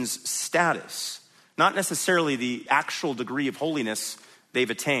person's status, not necessarily the actual degree of holiness they've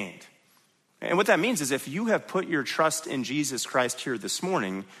attained. And what that means is if you have put your trust in Jesus Christ here this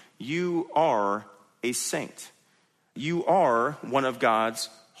morning, you are a saint. You are one of God's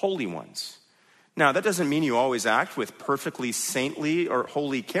holy ones. Now, that doesn't mean you always act with perfectly saintly or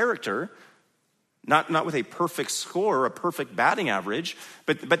holy character, not with a perfect score, a perfect batting average,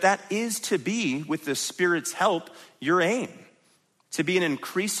 but that is to be, with the Spirit's help, your aim. To be an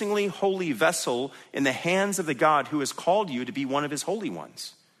increasingly holy vessel in the hands of the God who has called you to be one of his holy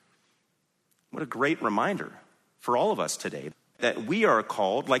ones. What a great reminder for all of us today that we are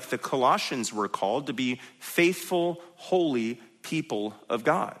called, like the Colossians were called, to be faithful, holy people of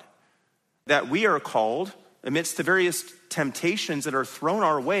God. That we are called, amidst the various temptations that are thrown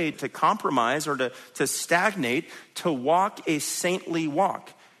our way to compromise or to stagnate, to walk a saintly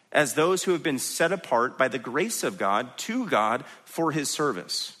walk as those who have been set apart by the grace of God to God for his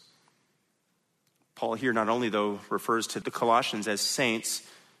service. Paul here not only, though, refers to the Colossians as saints,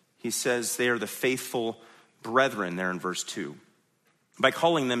 he says they are the faithful brethren there in verse 2. By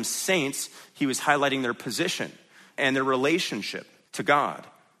calling them saints, he was highlighting their position and their relationship to God.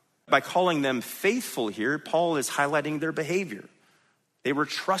 By calling them faithful here, Paul is highlighting their behavior. They were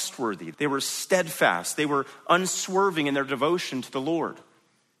trustworthy. They were steadfast. They were unswerving in their devotion to the Lord.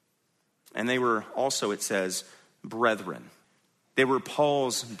 And they were also, it says, brethren. They were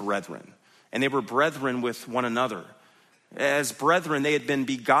Paul's brethren. And they were brethren with one another. As brethren, they had been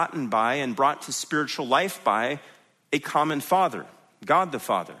begotten by and brought to spiritual life by a common Father, God the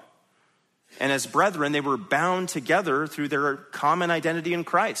Father. And as brethren, they were bound together through their common identity in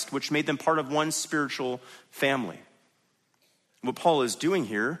Christ, which made them part of one spiritual family. What Paul is doing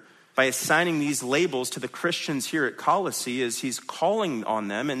here by assigning these labels to the Christians here at Colossae is he's calling on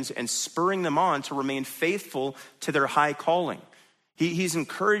them and spurring them on to remain faithful to their high calling. He's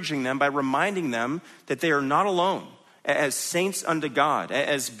encouraging them by reminding them that they are not alone as saints unto God,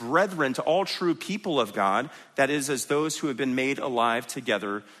 as brethren to all true people of God, that is, as those who have been made alive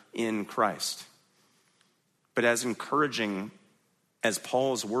together in Christ. But as encouraging as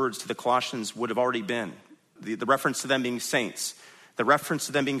Paul's words to the Colossians would have already been, the reference to them being saints, the reference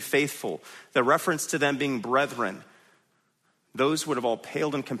to them being faithful, the reference to them being brethren, those would have all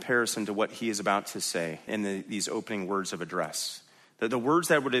paled in comparison to what he is about to say in these opening words of address. The words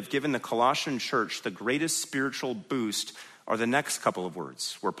that would have given the Colossian church the greatest spiritual boost are the next couple of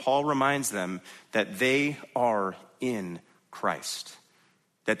words, where Paul reminds them that they are in Christ,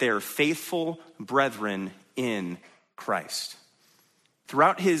 that they are faithful brethren in Christ.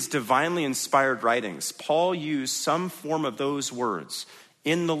 Throughout his divinely inspired writings, Paul used some form of those words,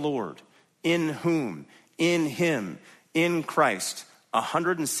 in the Lord, in whom, in him, in Christ,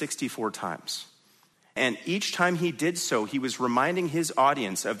 164 times. And each time he did so, he was reminding his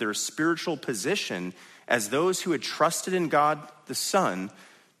audience of their spiritual position as those who had trusted in God the Son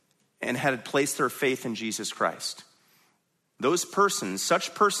and had placed their faith in Jesus Christ.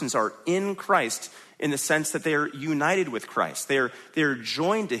 Such persons are in Christ in the sense that they are united with Christ. They are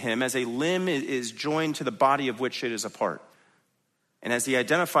joined to him as a limb is joined to the body of which it is a part. And as he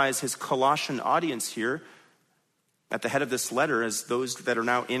identifies his Colossian audience here at the head of this letter as those that are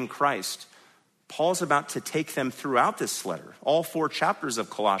now in Christ, Paul's about to take them throughout this letter, all 4 chapters of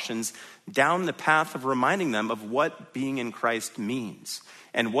Colossians, down the path of reminding them of what being in Christ means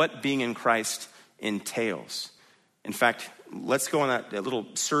and what being in Christ entails. In fact, let's go on that little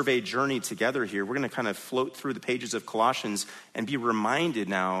survey journey together here. We're going to kind of float through the pages of Colossians and be reminded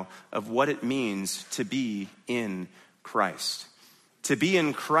now of what it means to be in Christ. To be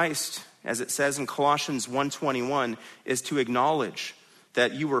in Christ, as it says in Colossians 1:21, is to acknowledge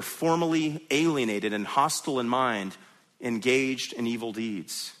that you were formerly alienated and hostile in mind, engaged in evil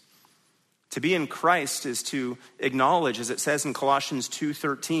deeds. To be in Christ is to acknowledge, as it says in Colossians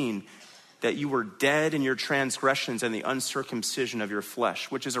 2:13, that you were dead in your transgressions and the uncircumcision of your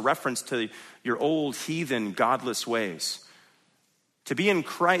flesh, which is a reference to your old heathen godless ways. To be in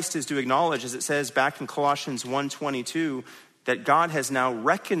Christ is to acknowledge, as it says back in Colossians 1:22, that God has now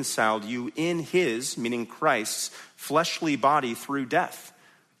reconciled you in his, meaning Christ's, fleshly body through death,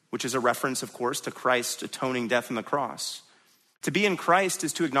 which is a reference, of course, to Christ's atoning death on the cross. To be in Christ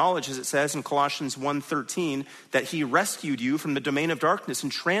is to acknowledge, as it says in Colossians 1:13, that he rescued you from the domain of darkness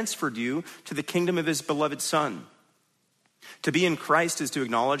and transferred you to the kingdom of his beloved Son. To be in Christ is to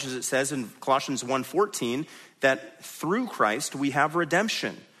acknowledge, as it says in Colossians 1:14, that through Christ we have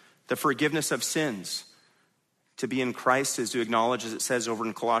redemption, the forgiveness of sins. To be in Christ is to acknowledge, as it says over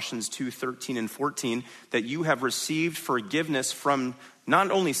in Colossians 2:13 and 14, that you have received forgiveness from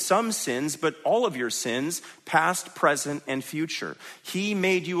not only some sins, but all of your sins, past, present, and future. He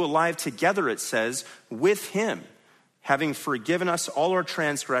made you alive together, it says, with him, having forgiven us all our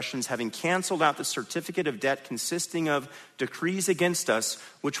transgressions, having canceled out the certificate of debt consisting of decrees against us,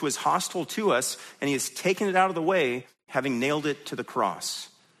 which was hostile to us, and he has taken it out of the way, having nailed it to the cross.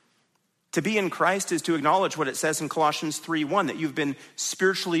 To be in Christ is to acknowledge what it says in Colossians 3:1, that you've been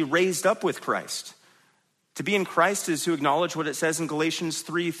spiritually raised up with Christ. To be in Christ is to acknowledge what it says in Galatians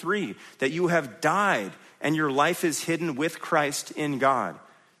 3:3, that you have died and your life is hidden with Christ in God.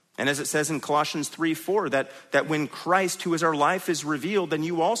 And as it says in Colossians 3:4, that when Christ, who is our life, is revealed, then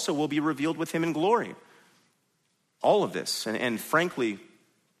you also will be revealed with him in glory. All of this, and frankly,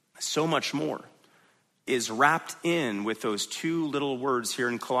 so much more, is wrapped in with those 2 little words here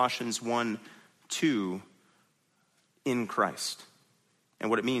in Colossians 1:2, in Christ, and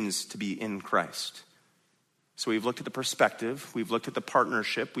what it means to be in Christ. So we've looked at the perspective, we've looked at the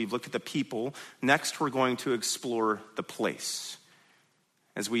partnership, we've looked at the people. Next, we're going to explore the place.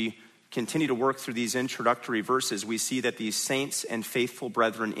 As we continue to work through these introductory verses, we see that these saints and faithful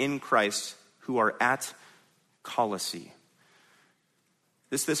brethren in Christ who are at Colossae.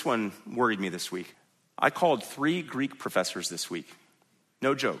 This one worried me this week. I called 3 Greek professors this week,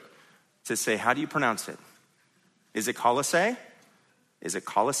 no joke, to say, how do you pronounce it? Is it Colossae? Is it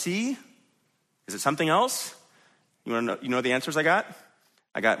Colossae? Is it something else? You know the answers I got?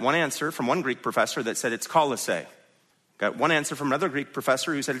 I got one answer from one Greek professor that said it's Colossae. Got one answer from another Greek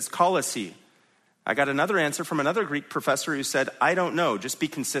professor who said it's Colossae. I got another answer from another Greek professor who said, I don't know, just be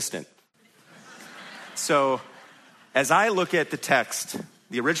consistent. So as I look at the text,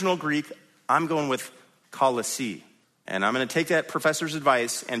 the original Greek, I'm going with Colossae. And I'm going to take that professor's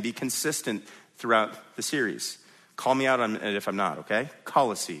advice and be consistent throughout the series. Call me out on it if I'm not, okay?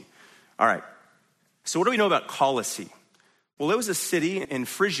 Colossae. All right. So what do we know about Colossae? Well, it was a city in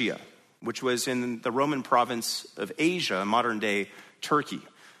Phrygia, which was in the Roman province of Asia, modern-day Turkey.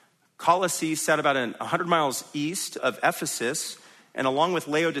 Colossae sat about 100 miles east of Ephesus, and along with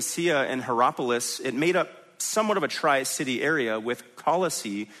Laodicea and Hierapolis, it made up somewhat of a tri-city area, with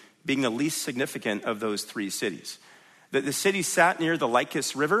Colossae being the least significant of those three cities. The city sat near the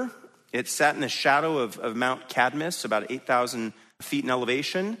Lycus River. It sat in the shadow of Mount Cadmus, about 8,000 feet in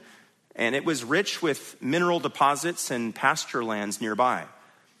elevation, and it was rich with mineral deposits and pasture lands nearby.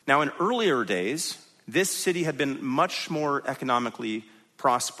 Now, in earlier days, this city had been much more economically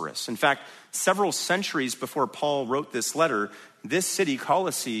prosperous. In fact, several centuries before Paul wrote this letter, this city,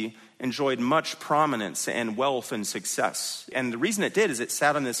 Colossae, enjoyed much prominence and wealth and success. And the reason it did is it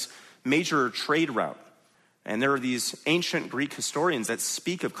sat on this major trade route. And there are these ancient Greek historians that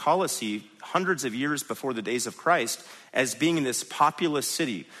speak of Colossae hundreds of years before the days of Christ as being this populous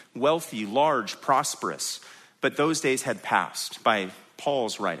city, wealthy, large, prosperous. But those days had passed by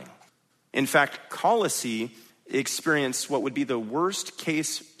Paul's writing. In fact, Colossae experienced what would be the worst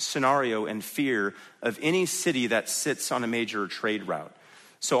case scenario and fear of any city that sits on a major trade route.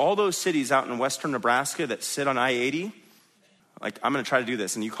 So all those cities out in western Nebraska that sit on I-80, like, I'm going to try to do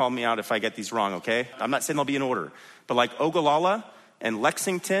this, and you call me out if I get these wrong, okay? I'm not saying they'll be in order. But like Ogallala and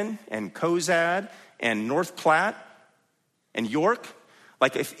Lexington and Cozad and North Platte and York,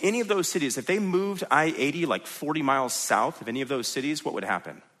 like if any of those cities, if they moved I-80 like 40 miles south of any of those cities, what would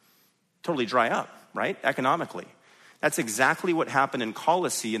happen? Totally dry up, right? Economically. That's exactly what happened in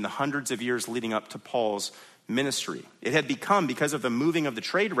Colossae in the hundreds of years leading up to Paul's ministry. It had become, because of the moving of the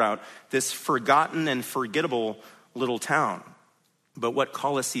trade route, this forgotten and forgettable little town. But what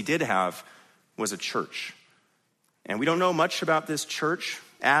Colossae did have was a church. And we don't know much about this church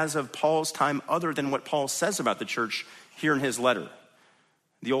as of Paul's time other than what Paul says about the church here in his letter.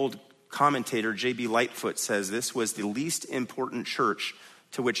 The old commentator, J.B. Lightfoot, says this was the least important church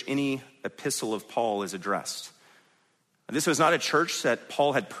to which any epistle of Paul is addressed. This was not a church that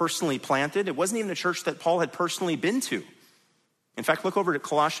Paul had personally planted. It wasn't even a church that Paul had personally been to. In fact, look over to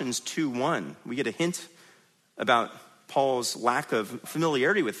Colossians 2:1. We get a hint about Paul's lack of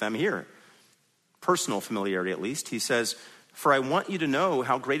familiarity with them here. Personal familiarity, at least. He says, "For I want you to know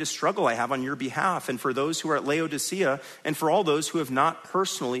how great a struggle I have on your behalf, and for those who are at Laodicea, and for all those who have not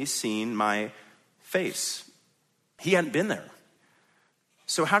personally seen my face." He hadn't been there.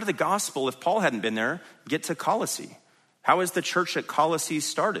 So how did the gospel, if Paul hadn't been there, get to Colossae? How is the church at Colossae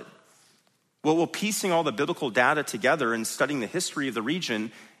started? Well, piecing all the biblical data together and studying the history of the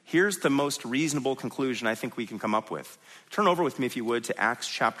region, here's the most reasonable conclusion I think we can come up with. Turn over with me, if you would, to Acts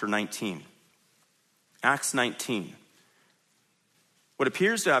chapter 19. Acts 19. What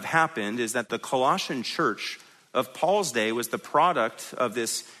appears to have happened is that the Colossian church of Paul's day was the product of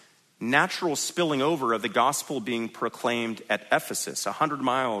this natural spilling over of the gospel being proclaimed at Ephesus, 100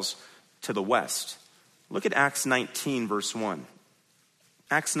 miles to the west. Look at Acts 19, verse 1.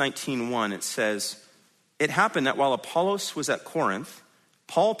 Acts 19:1, it says, "It happened that while Apollos was at Corinth,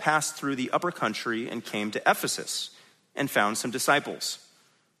 Paul passed through the upper country and came to Ephesus and found some disciples."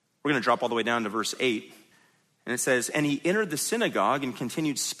 We're going to drop all the way down to verse 8. And it says, "And he entered the synagogue and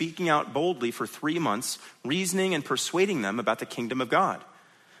continued speaking out boldly for 3 months, reasoning and persuading them about the kingdom of God.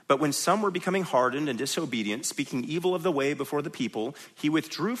 But when some were becoming hardened and disobedient, speaking evil of the way before the people, he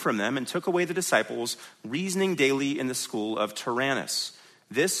withdrew from them and took away the disciples, reasoning daily in the school of Tyrannus.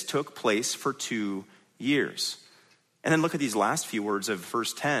 This took place for 2 years." And then look at these last few words of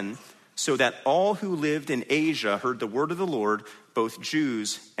verse 10. "So that all who lived in Asia heard the word of the Lord, both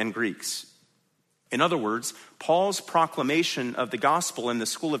Jews and Greeks." In other words, Paul's proclamation of the gospel in the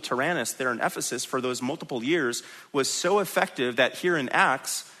school of Tyrannus there in Ephesus for those multiple years was so effective that here in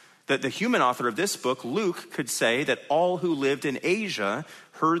Acts, that the human author of this book, Luke, could say that all who lived in Asia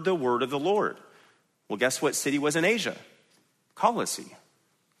heard the word of the Lord. Well, guess what city was in Asia? Colossae.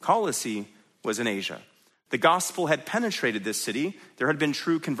 Colossae was in Asia. The gospel had penetrated this city. There had been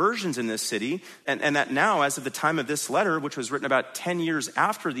true conversions in this city. And that now, as of the time of this letter, which was written about 10 years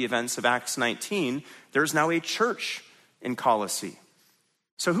after the events of Acts 19, there's now a church in Colossae.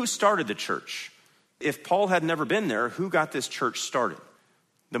 So who started the church? If Paul had never been there, who got this church started?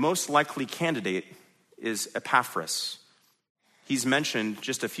 The most likely candidate is Epaphras. He's mentioned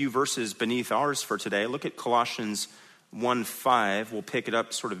just a few verses beneath ours for today. Look at Colossians 1:5. We'll pick it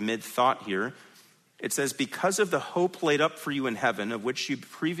up sort of mid-thought here. It says, "Because of the hope laid up for you in heaven, of which you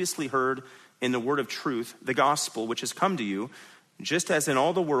previously heard in the word of truth, the gospel which has come to you, just as in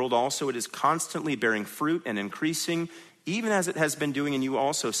all the world also it is constantly bearing fruit and increasing, even as it has been doing in you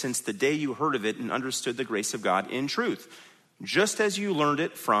also since the day you heard of it and understood the grace of God in truth, just as you learned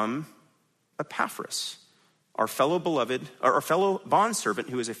it from Epaphras, our fellow bondservant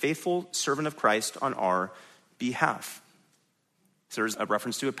who is a faithful servant of Christ on our behalf. So there's a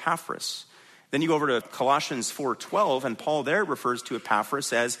reference to Epaphras. Then you go over to Colossians 4:12, and Paul there refers to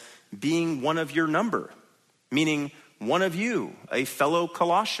Epaphras as being one of your number, meaning one of you, a fellow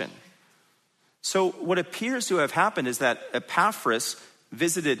Colossian. So what appears to have happened is that Epaphras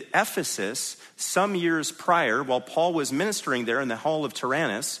visited Ephesus some years prior while Paul was ministering there in the hall of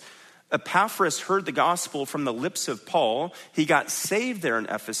Tyrannus. Epaphras heard the gospel from the lips of Paul. He got saved there in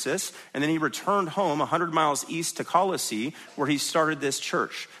Ephesus, and then he returned home 100 miles east to Colossae, where he started this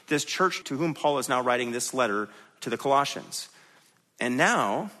church to whom Paul is now writing this letter to the Colossians. And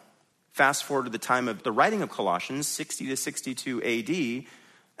now, fast forward to the time of the writing of Colossians, 60 to 62 AD,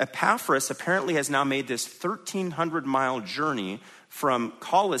 Epaphras apparently has now made this 1,300-mile journey from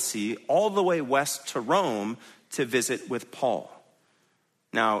Colossae all the way west to Rome to visit with Paul.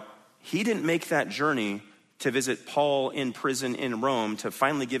 Now, he didn't make that journey to visit Paul in prison in Rome to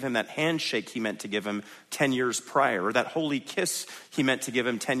finally give him that handshake he meant to give him 10 years prior, or that holy kiss he meant to give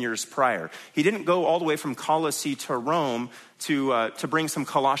him 10 years prior. He didn't go all the way from Colossae to Rome to bring some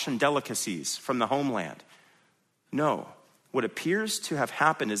Colossian delicacies from the homeland. No. What appears to have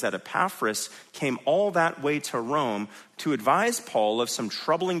happened is that Epaphras came all that way to Rome to advise Paul of some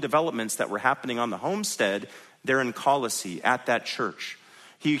troubling developments that were happening on the homestead there in Colossae at that church.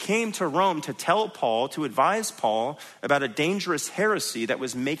 He came to Rome to tell Paul, to advise Paul about a dangerous heresy that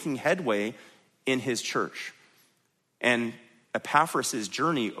was making headway in his church. And Epaphras'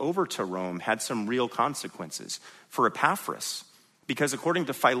 journey over to Rome had some real consequences for Epaphras. Because according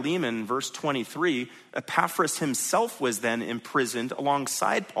to Philemon, verse 23, Epaphras himself was then imprisoned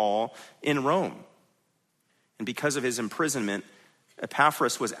alongside Paul in Rome. And because of his imprisonment,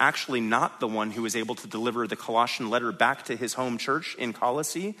 Epaphras was actually not the one who was able to deliver the Colossian letter back to his home church in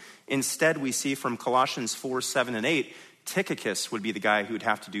Colossae. Instead, we see from Colossians 4, 7, and 8, Tychicus would be the guy who would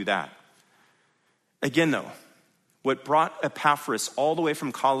have to do that. Again, though, what brought Epaphras all the way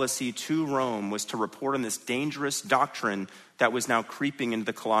from Colossae to Rome was to report on this dangerous doctrine that was now creeping into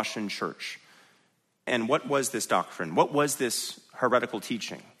the Colossian church. And what was this doctrine? What was this heretical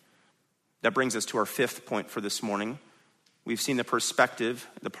teaching? That brings us to our fifth point for this morning. We've seen the perspective,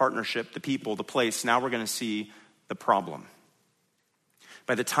 the partnership, the people, the place. Now we're going to see the problem.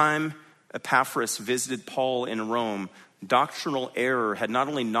 By the time Epaphras visited Paul in Rome, doctrinal error had not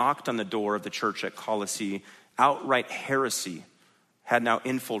only knocked on the door of the church at Colossae, outright heresy had now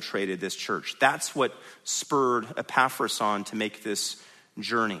infiltrated this church. That's what spurred Epaphras on to make this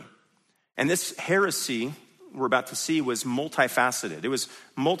journey. And this heresy we're about to see was multifaceted. It was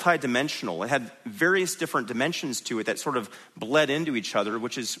multidimensional. It had various different dimensions to it that sort of bled into each other,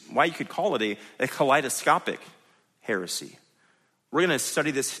 which is why you could call it a kaleidoscopic heresy. We're going to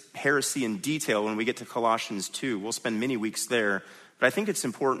study this heresy in detail when we get to Colossians 2. We'll spend many weeks there, but I think it's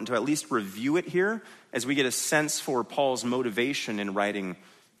important to at least review it here as we get a sense for Paul's motivation in writing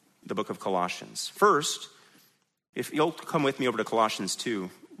the book of Colossians. First, if you'll come with me over to Colossians 2,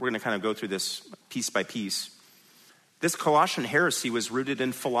 we're going to kind of go through this piece by piece. This Colossian heresy was rooted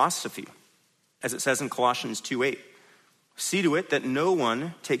in philosophy, as it says in Colossians 2:8. See to it that no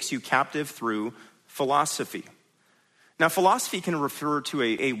one takes you captive through philosophy. Now, philosophy can refer to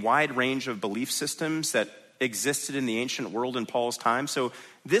a wide range of belief systems that existed in the ancient world in Paul's time. So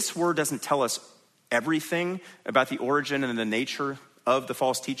this word doesn't tell us everything about the origin and the nature of the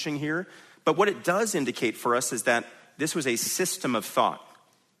false teaching here. But what it does indicate for us is that this was a system of thought.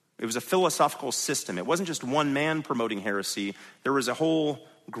 It was a philosophical system. It wasn't just one man promoting heresy. There was a whole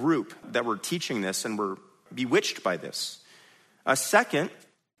group that were teaching this and were bewitched by this. Second,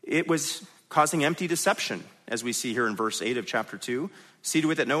 it was causing empty deception, as we see here in verse 8 of chapter 2. See to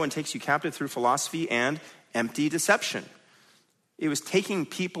it that no one takes you captive through philosophy and empty deception. It was taking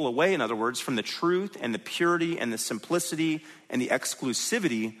people away, in other words, from the truth and the purity and the simplicity and the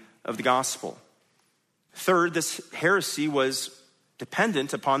exclusivity of the gospel. Third, this heresy was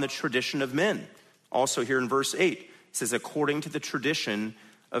dependent upon the tradition of men. Also here in verse 8, it says, according to the tradition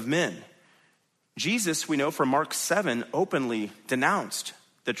of men. Jesus, we know from Mark 7, openly denounced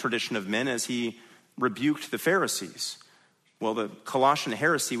the tradition of men as he rebuked the Pharisees. Well, the Colossian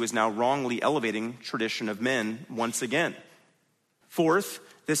heresy was now wrongly elevating tradition of men once again. Fourth,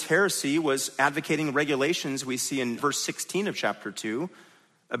 this heresy was advocating regulations we see in verse 16 of chapter 2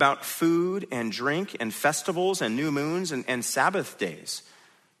 about food and drink and festivals and new moons and Sabbath days.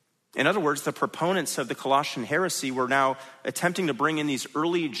 In other words, the proponents of the Colossian heresy were now attempting to bring in these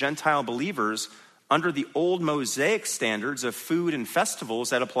early Gentile believers under the old Mosaic standards of food and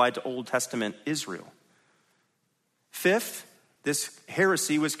festivals that applied to Old Testament Israel. Fifth, this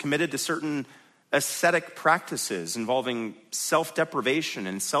heresy was committed to certain ascetic practices involving self-deprivation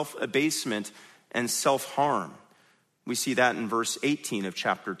and self-abasement and self-harm. We see that in verse 18 of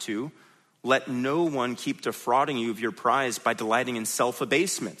chapter 2. Let no one keep defrauding you of your prize by delighting in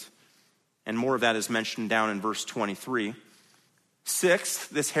self-abasement. And more of that is mentioned down in verse 23. Sixth,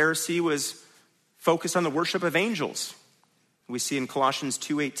 this heresy was focused on the worship of angels. We see in Colossians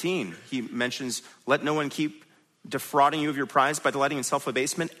 2:18, he mentions, let no one keep defrauding you of your prize by delighting in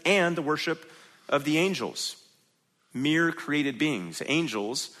self-abasement and the worship of the angels. Mere created beings,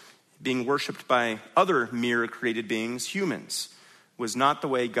 angels being worshiped by other mere created beings, humans, was not the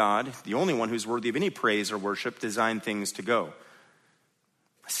way God, the only one who's worthy of any praise or worship, designed things to go.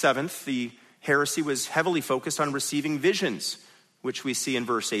 Seventh, the heresy was heavily focused on receiving visions, which we see in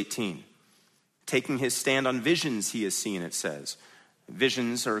verse 18. Taking his stand on visions he has seen, it says.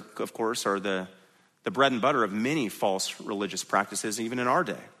 Visions are, of course, are the bread and butter of many false religious practices, even in our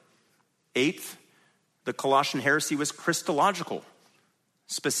day. Eighth, the Colossian heresy was Christological.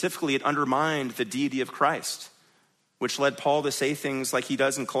 Specifically, it undermined the deity of Christ, which led Paul to say things like he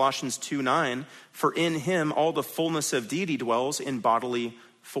does in Colossians 2:9, for in him all the fullness of deity dwells in bodily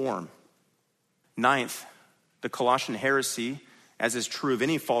form. Ninth, the Colossian heresy, as is true of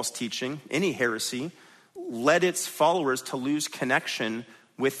any false teaching, any heresy, led its followers to lose connection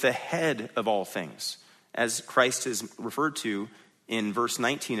with the head of all things, as Christ is referred to in verse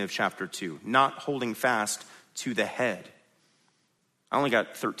 19 of chapter 2, not holding fast to the head. I only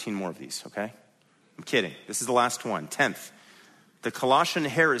got 13 more of these, okay? I'm kidding. This is the last one. 10th, the Colossian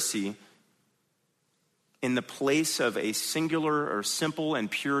heresy, in the place of a singular or simple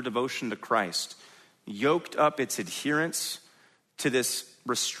and pure devotion to Christ, yoked up its adherents to this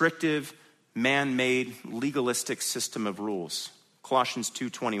restrictive, man-made, legalistic system of rules. Colossians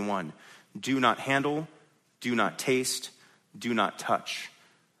 2:21, do not handle, do not taste, do not touch,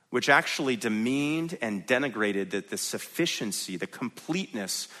 which actually demeaned and denigrated the sufficiency, the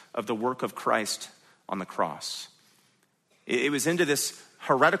completeness of the work of Christ on the cross. It was into this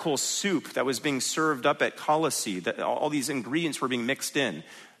heretical soup that was being served up at Colossae, that all these ingredients were being mixed in.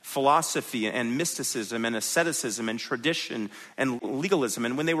 Philosophy and mysticism and asceticism and tradition and legalism.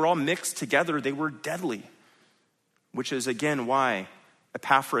 And when they were all mixed together, they were deadly, which is again why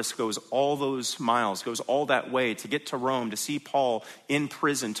Epaphras goes all those miles, goes all that way to get to Rome, to see Paul in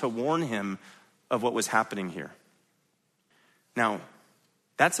prison, to warn him of what was happening here. Now,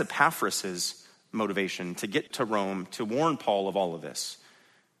 that's Epaphras' motivation, to get to Rome, to warn Paul of all of this.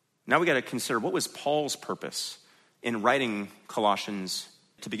 Now we got to consider, what was Paul's purpose in writing Colossians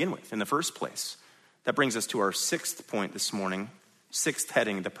to begin with in the first place? That brings us to our sixth point this morning, sixth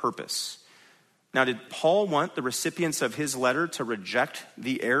heading, the purpose. Now, did Paul want the recipients of his letter to reject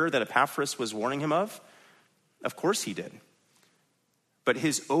the error that Epaphras was warning him of? Of course he did. But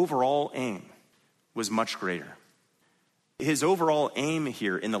his overall aim was much greater. His overall aim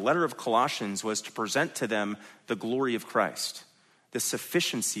here in the letter of Colossians was to present to them the glory of Christ, the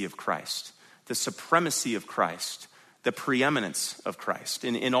sufficiency of Christ, the supremacy of Christ, the preeminence of Christ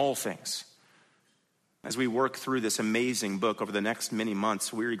in all things. As we work through this amazing book over the next many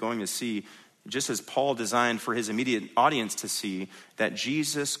months, we're going to see, just as Paul designed for his immediate audience to see, that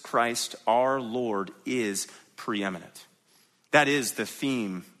Jesus Christ, our Lord, is preeminent. That is the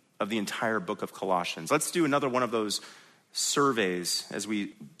theme of the entire book of Colossians. Let's do another one of those surveys as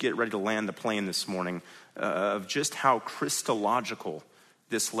we get ready to land the plane this morning of just how Christological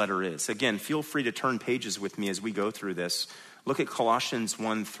this letter is. Again, feel free to turn pages with me as we go through this. Look at Colossians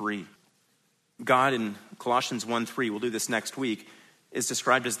 1:3. God in Colossians 1:3, we'll do this next week, is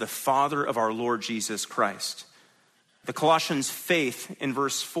described as the Father of our Lord Jesus Christ. The Colossians faith in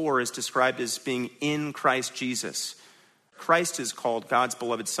verse 4 is described as being in Christ Jesus. Christ is called God's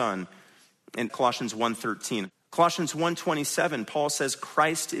beloved Son in Colossians 1:13. Colossians 1:27, Paul says,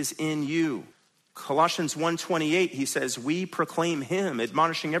 Christ is in you. Colossians 1:28, he says, we proclaim him,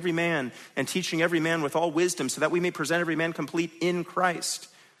 admonishing every man and teaching every man with all wisdom, so that we may present every man complete in Christ.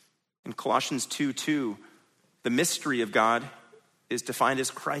 In Colossians 2:2, the mystery of God is defined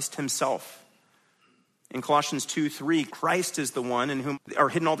as Christ himself. In Colossians 2:3, Christ is the one in whom are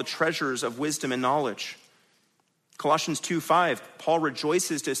hidden all the treasures of wisdom and knowledge. Colossians 2:5, Paul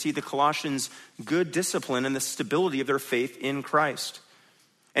rejoices to see the Colossians' good discipline and the stability of their faith in Christ.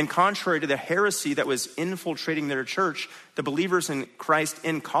 And contrary to the heresy that was infiltrating their church, the believers in Christ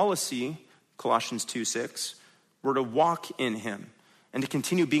in Colossae, Colossians 2:6, were to walk in him, and to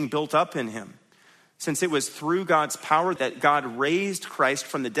continue being built up in him. Since it was through God's power that God raised Christ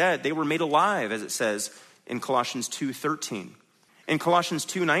from the dead, they were made alive, as it says in Colossians 2:13. In Colossians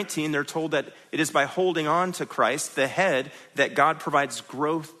 2:19, they're told that it is by holding on to Christ, the head, that God provides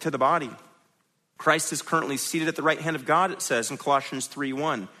growth to the body. Christ is currently seated at the right hand of God, it says in Colossians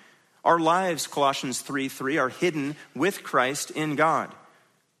 3:1. Our lives, Colossians 3:3, are hidden with Christ in God.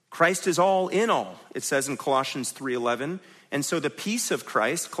 Christ is all in all, it says in Colossians 3:11. And so the peace of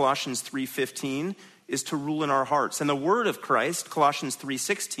Christ, Colossians 3:15, is to rule in our hearts. And the word of Christ, Colossians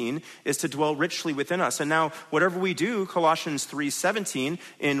 3:16, is to dwell richly within us. And now whatever we do, Colossians 3:17,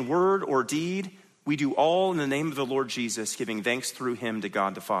 in word or deed, we do all in the name of the Lord Jesus, giving thanks through him to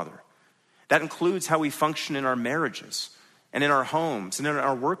God the Father. That includes how we function in our marriages and in our homes and in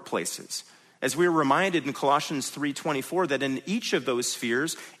our workplaces. As we are reminded in Colossians 3:24 that in each of those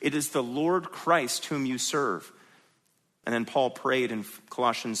spheres, it is the Lord Christ whom you serve. And then Paul prayed in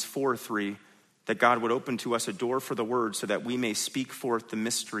Colossians 4:3 that God would open to us a door for the word so that we may speak forth the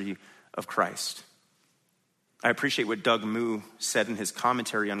mystery of Christ. I appreciate what Doug Moo said in his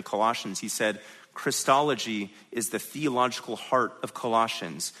commentary on Colossians. He said, Christology is the theological heart of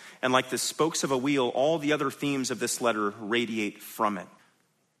Colossians, and like the spokes of a wheel, all the other themes of this letter radiate from it.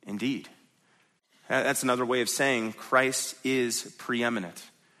 Indeed. That's another way of saying Christ is preeminent.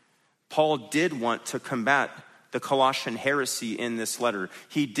 Paul did want to combat the Colossian heresy in this letter.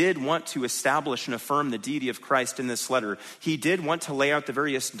 He did want to establish and affirm the deity of Christ in this letter. He did want to lay out the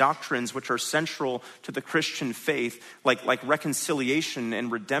various doctrines which are central to the Christian faith, like reconciliation and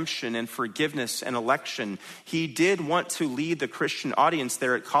redemption and forgiveness and election. He did want to lead the Christian audience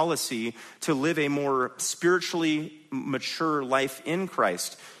there at Colossae to live a more spiritually mature life in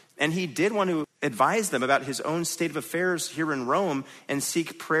Christ. And he did want to advise them about his own state of affairs here in Rome and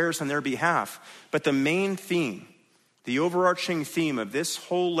seek prayers on their behalf. But the main theme, the overarching theme of this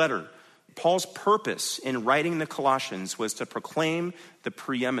whole letter, Paul's purpose in writing the Colossians was to proclaim the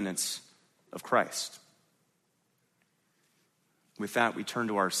preeminence of Christ. With that, we turn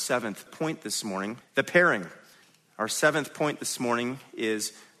to our seventh point this morning, the pairing. Our seventh point this morning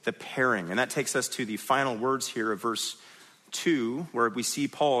is the pairing. And that takes us to the final words here of verse 2, where we see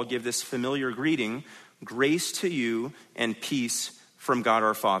Paul give this familiar greeting, grace to you and peace from God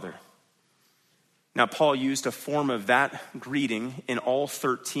our Father. Now, Paul used a form of that greeting in all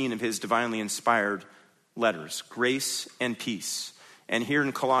 13 of his divinely inspired letters, grace and peace. And here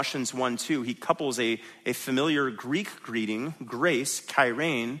in Colossians 1:2, he couples a familiar Greek greeting, grace,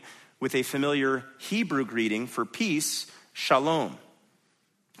 kairein, with a familiar Hebrew greeting for peace, shalom.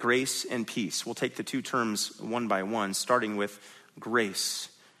 Grace and peace. We'll take the two terms one by one, starting with grace.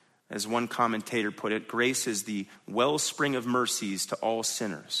 As one commentator put it, grace is the wellspring of mercies to all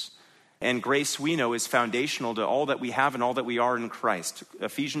sinners. And grace, we know, is foundational to all that we have and all that we are in Christ.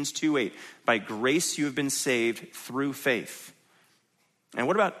 Ephesians 2:8, by grace you have been saved through faith. And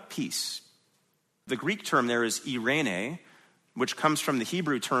what about peace? The Greek term there is eirene, which comes from the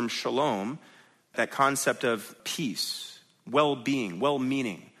Hebrew term shalom, that concept of peace, well-being,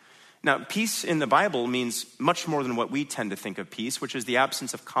 well-meaning. Now, peace in the Bible means much more than what we tend to think of peace, which is the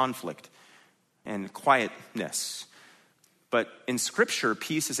absence of conflict and quietness. But in Scripture,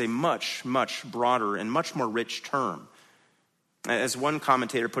 peace is a much, much broader and much more rich term. As one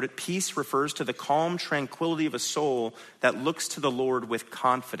commentator put it, peace refers to the calm tranquility of a soul that looks to the Lord with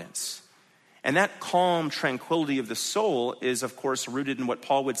confidence. And that calm tranquility of the soul is, of course, rooted in what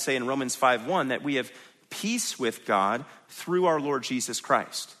Paul would say in Romans 5:1, that we have peace with God through our Lord Jesus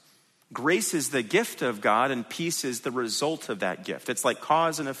Christ. Grace is the gift of God, and peace is the result of that gift. It's like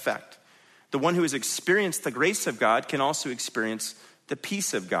cause and effect. The one who has experienced the grace of God can also experience the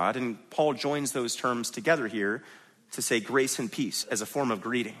peace of God, and Paul joins those terms together here to say grace and peace as a form of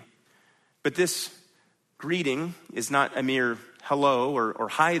greeting. But this greeting is not a mere hello or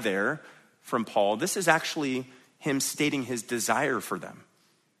hi there from Paul. This is actually him stating his desire for them.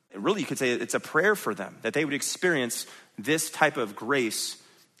 Really, you could say it's a prayer for them, that they would experience this type of grace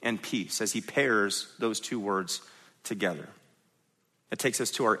and peace as he pairs those two words together. That takes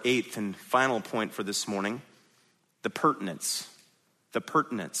us to our eighth and final point for this morning, the pertinence. The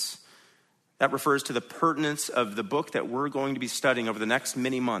pertinence. That refers to the pertinence of the book that we're going to be studying over the next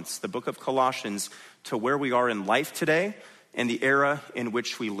many months, the book of Colossians, to where we are in life today and the era in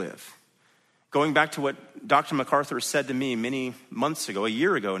which we live. Going back to what Dr. MacArthur said to me many months ago, a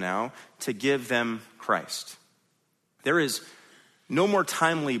year ago now, to give them Christ. There is no more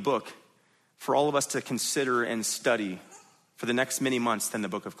timely book for all of us to consider and study for the next many months than the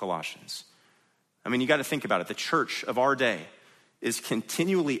book of Colossians. I mean, you got to think about it. The church of our day is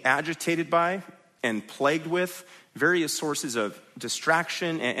continually agitated by and plagued with various sources of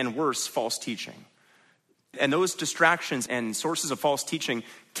distraction and worse, false teaching. And those distractions and sources of false teaching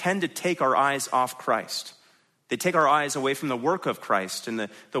tend to take our eyes off Christ. They take our eyes away from the work of Christ and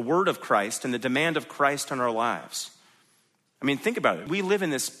the word of Christ and the demand of Christ on our lives. I mean, think about it. We live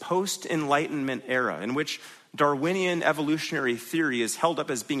in this post-Enlightenment era in which Darwinian evolutionary theory is held up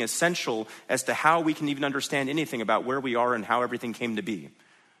as being essential as to how we can even understand anything about where we are and how everything came to be.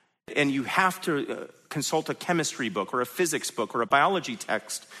 And you have to consult a chemistry book or a physics book or a biology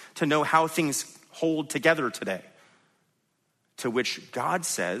text to know how things hold together today. To which God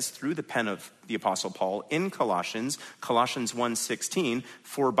says through the pen of the Apostle Paul in Colossians 1:16,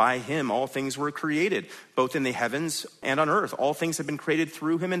 for by him all things were created, both in the heavens and on earth. All things have been created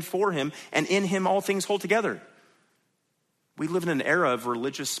through him and for him, and in him all things hold together. We live in an era of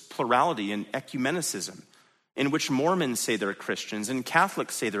religious plurality and ecumenicism, in which Mormons say they're Christians and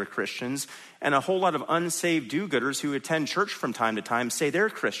Catholics say they're Christians, and a whole lot of unsaved do-gooders who attend church from time to time say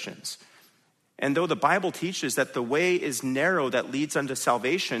they're Christians. And though the Bible teaches that the way is narrow that leads unto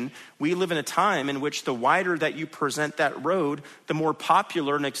salvation, we live in a time in which the wider that you present that road, the more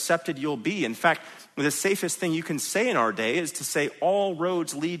popular and accepted you'll be. In fact, the safest thing you can say in our day is to say all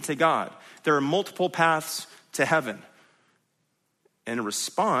roads lead to God. There are multiple paths to heaven. In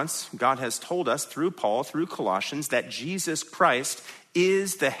response, God has told us through Paul, through Colossians, that Jesus Christ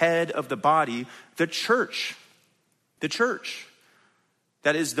is the head of the body, the church. The church.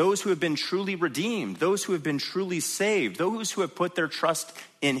 That is, those who have been truly redeemed, those who have been truly saved, those who have put their trust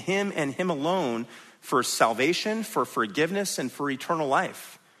in him and him alone for salvation, for forgiveness, and for eternal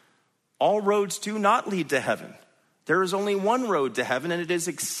life. All roads do not lead to heaven. There is only one road to heaven, and it is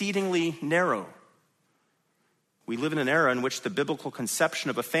exceedingly narrow. We live in an era in which the biblical conception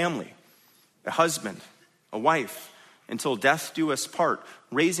of a family, a husband, a wife, until death do us part,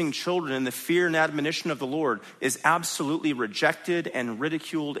 raising children in the fear and admonition of the Lord, is absolutely rejected and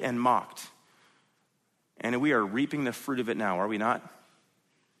ridiculed and mocked. And we are reaping the fruit of it now, are we not?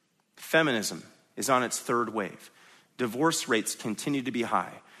 Feminism is on its third wave. Divorce rates continue to be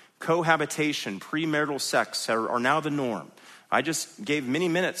high. Cohabitation, premarital sex are now the norm. I just gave many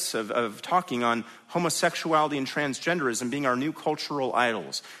minutes of talking on homosexuality and transgenderism being our new cultural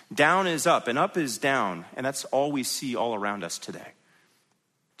idols. Down is up and up is down, and that's all we see all around us today.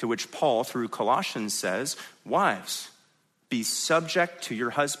 To which Paul, through Colossians, says, wives, be subject to your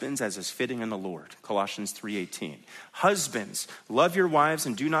husbands as is fitting in the Lord, Colossians 3:18. Husbands, love your wives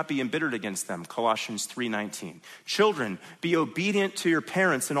and do not be embittered against them, Colossians 3:19. Children, be obedient to your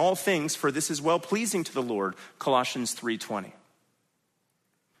parents in all things, for this is well-pleasing to the Lord, Colossians 3:20.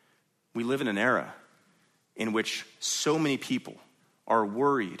 We live in an era in which so many people are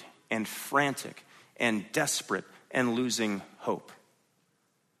worried and frantic and desperate and losing hope.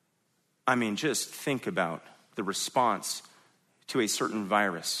 I mean, just think about the response to a certain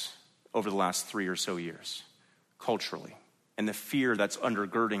virus over the last 3 or so years, culturally, and the fear that's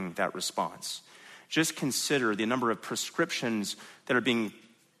undergirding that response. Just consider the number of prescriptions that are being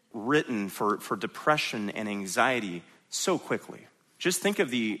written for depression and anxiety so quickly. Just think of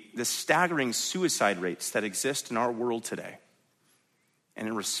the staggering suicide rates that exist in our world today. And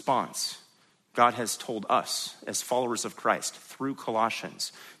in response, God has told us as followers of Christ through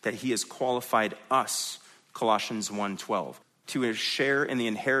Colossians that he has qualified us, Colossians 1:12, to share in the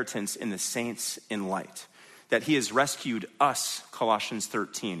inheritance in the saints in light. That he has rescued us, Colossians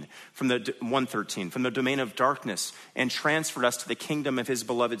 1:13, from the domain of darkness and transferred us to the kingdom of his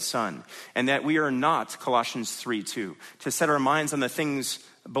beloved Son. And that we are not, Colossians 3:2, to set our minds on the things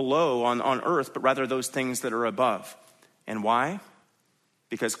below on earth, but rather those things that are above. And why?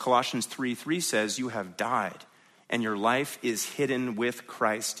 Because Colossians 3:3 says, you have died, and your life is hidden with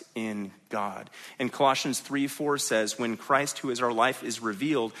Christ in God. And Colossians 3:4 says, when Christ, who is our life, is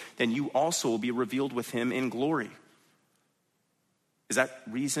revealed, then you also will be revealed with him in glory. Is that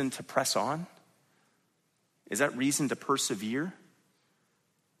reason to press on? Is that reason to persevere?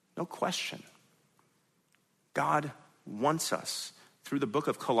 No question. God wants us, through the book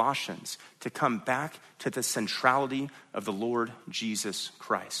of Colossians, to come back to the centrality of the Lord Jesus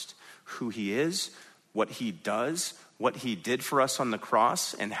Christ, who he is, what he does, what he did for us on the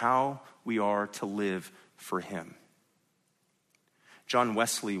cross, and how we are to live for him. John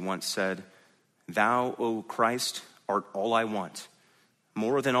Wesley once said, thou, O Christ, art all I want.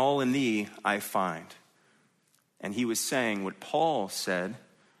 More than all in thee I find. And he was saying what Paul said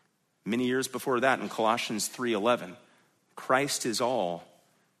many years before that in Colossians 3:11. Christ is all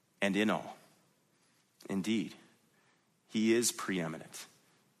and in all. Indeed, he is preeminent.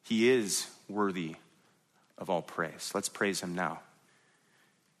 He is worthy of all praise. Let's praise him now.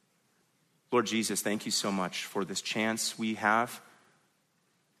 Lord Jesus, thank you so much for this chance we have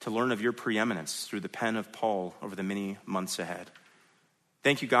to learn of your preeminence through the pen of Paul over the many months ahead.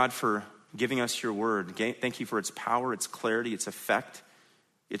 Thank you, God, for giving us your word. Thank you for its power, its clarity, its effect,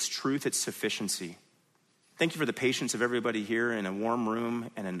 its truth, its sufficiency. Thank you for the patience of everybody here in a warm room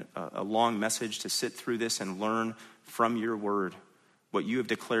and a long message to sit through this and learn from your word what you have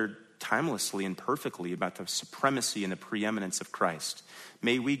declared timelessly and perfectly about the supremacy and the preeminence of Christ.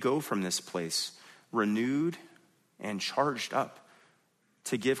 May we go from this place renewed and charged up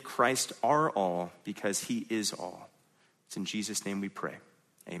to give Christ our all because he is all. It's in Jesus' name we pray.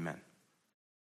 Amen.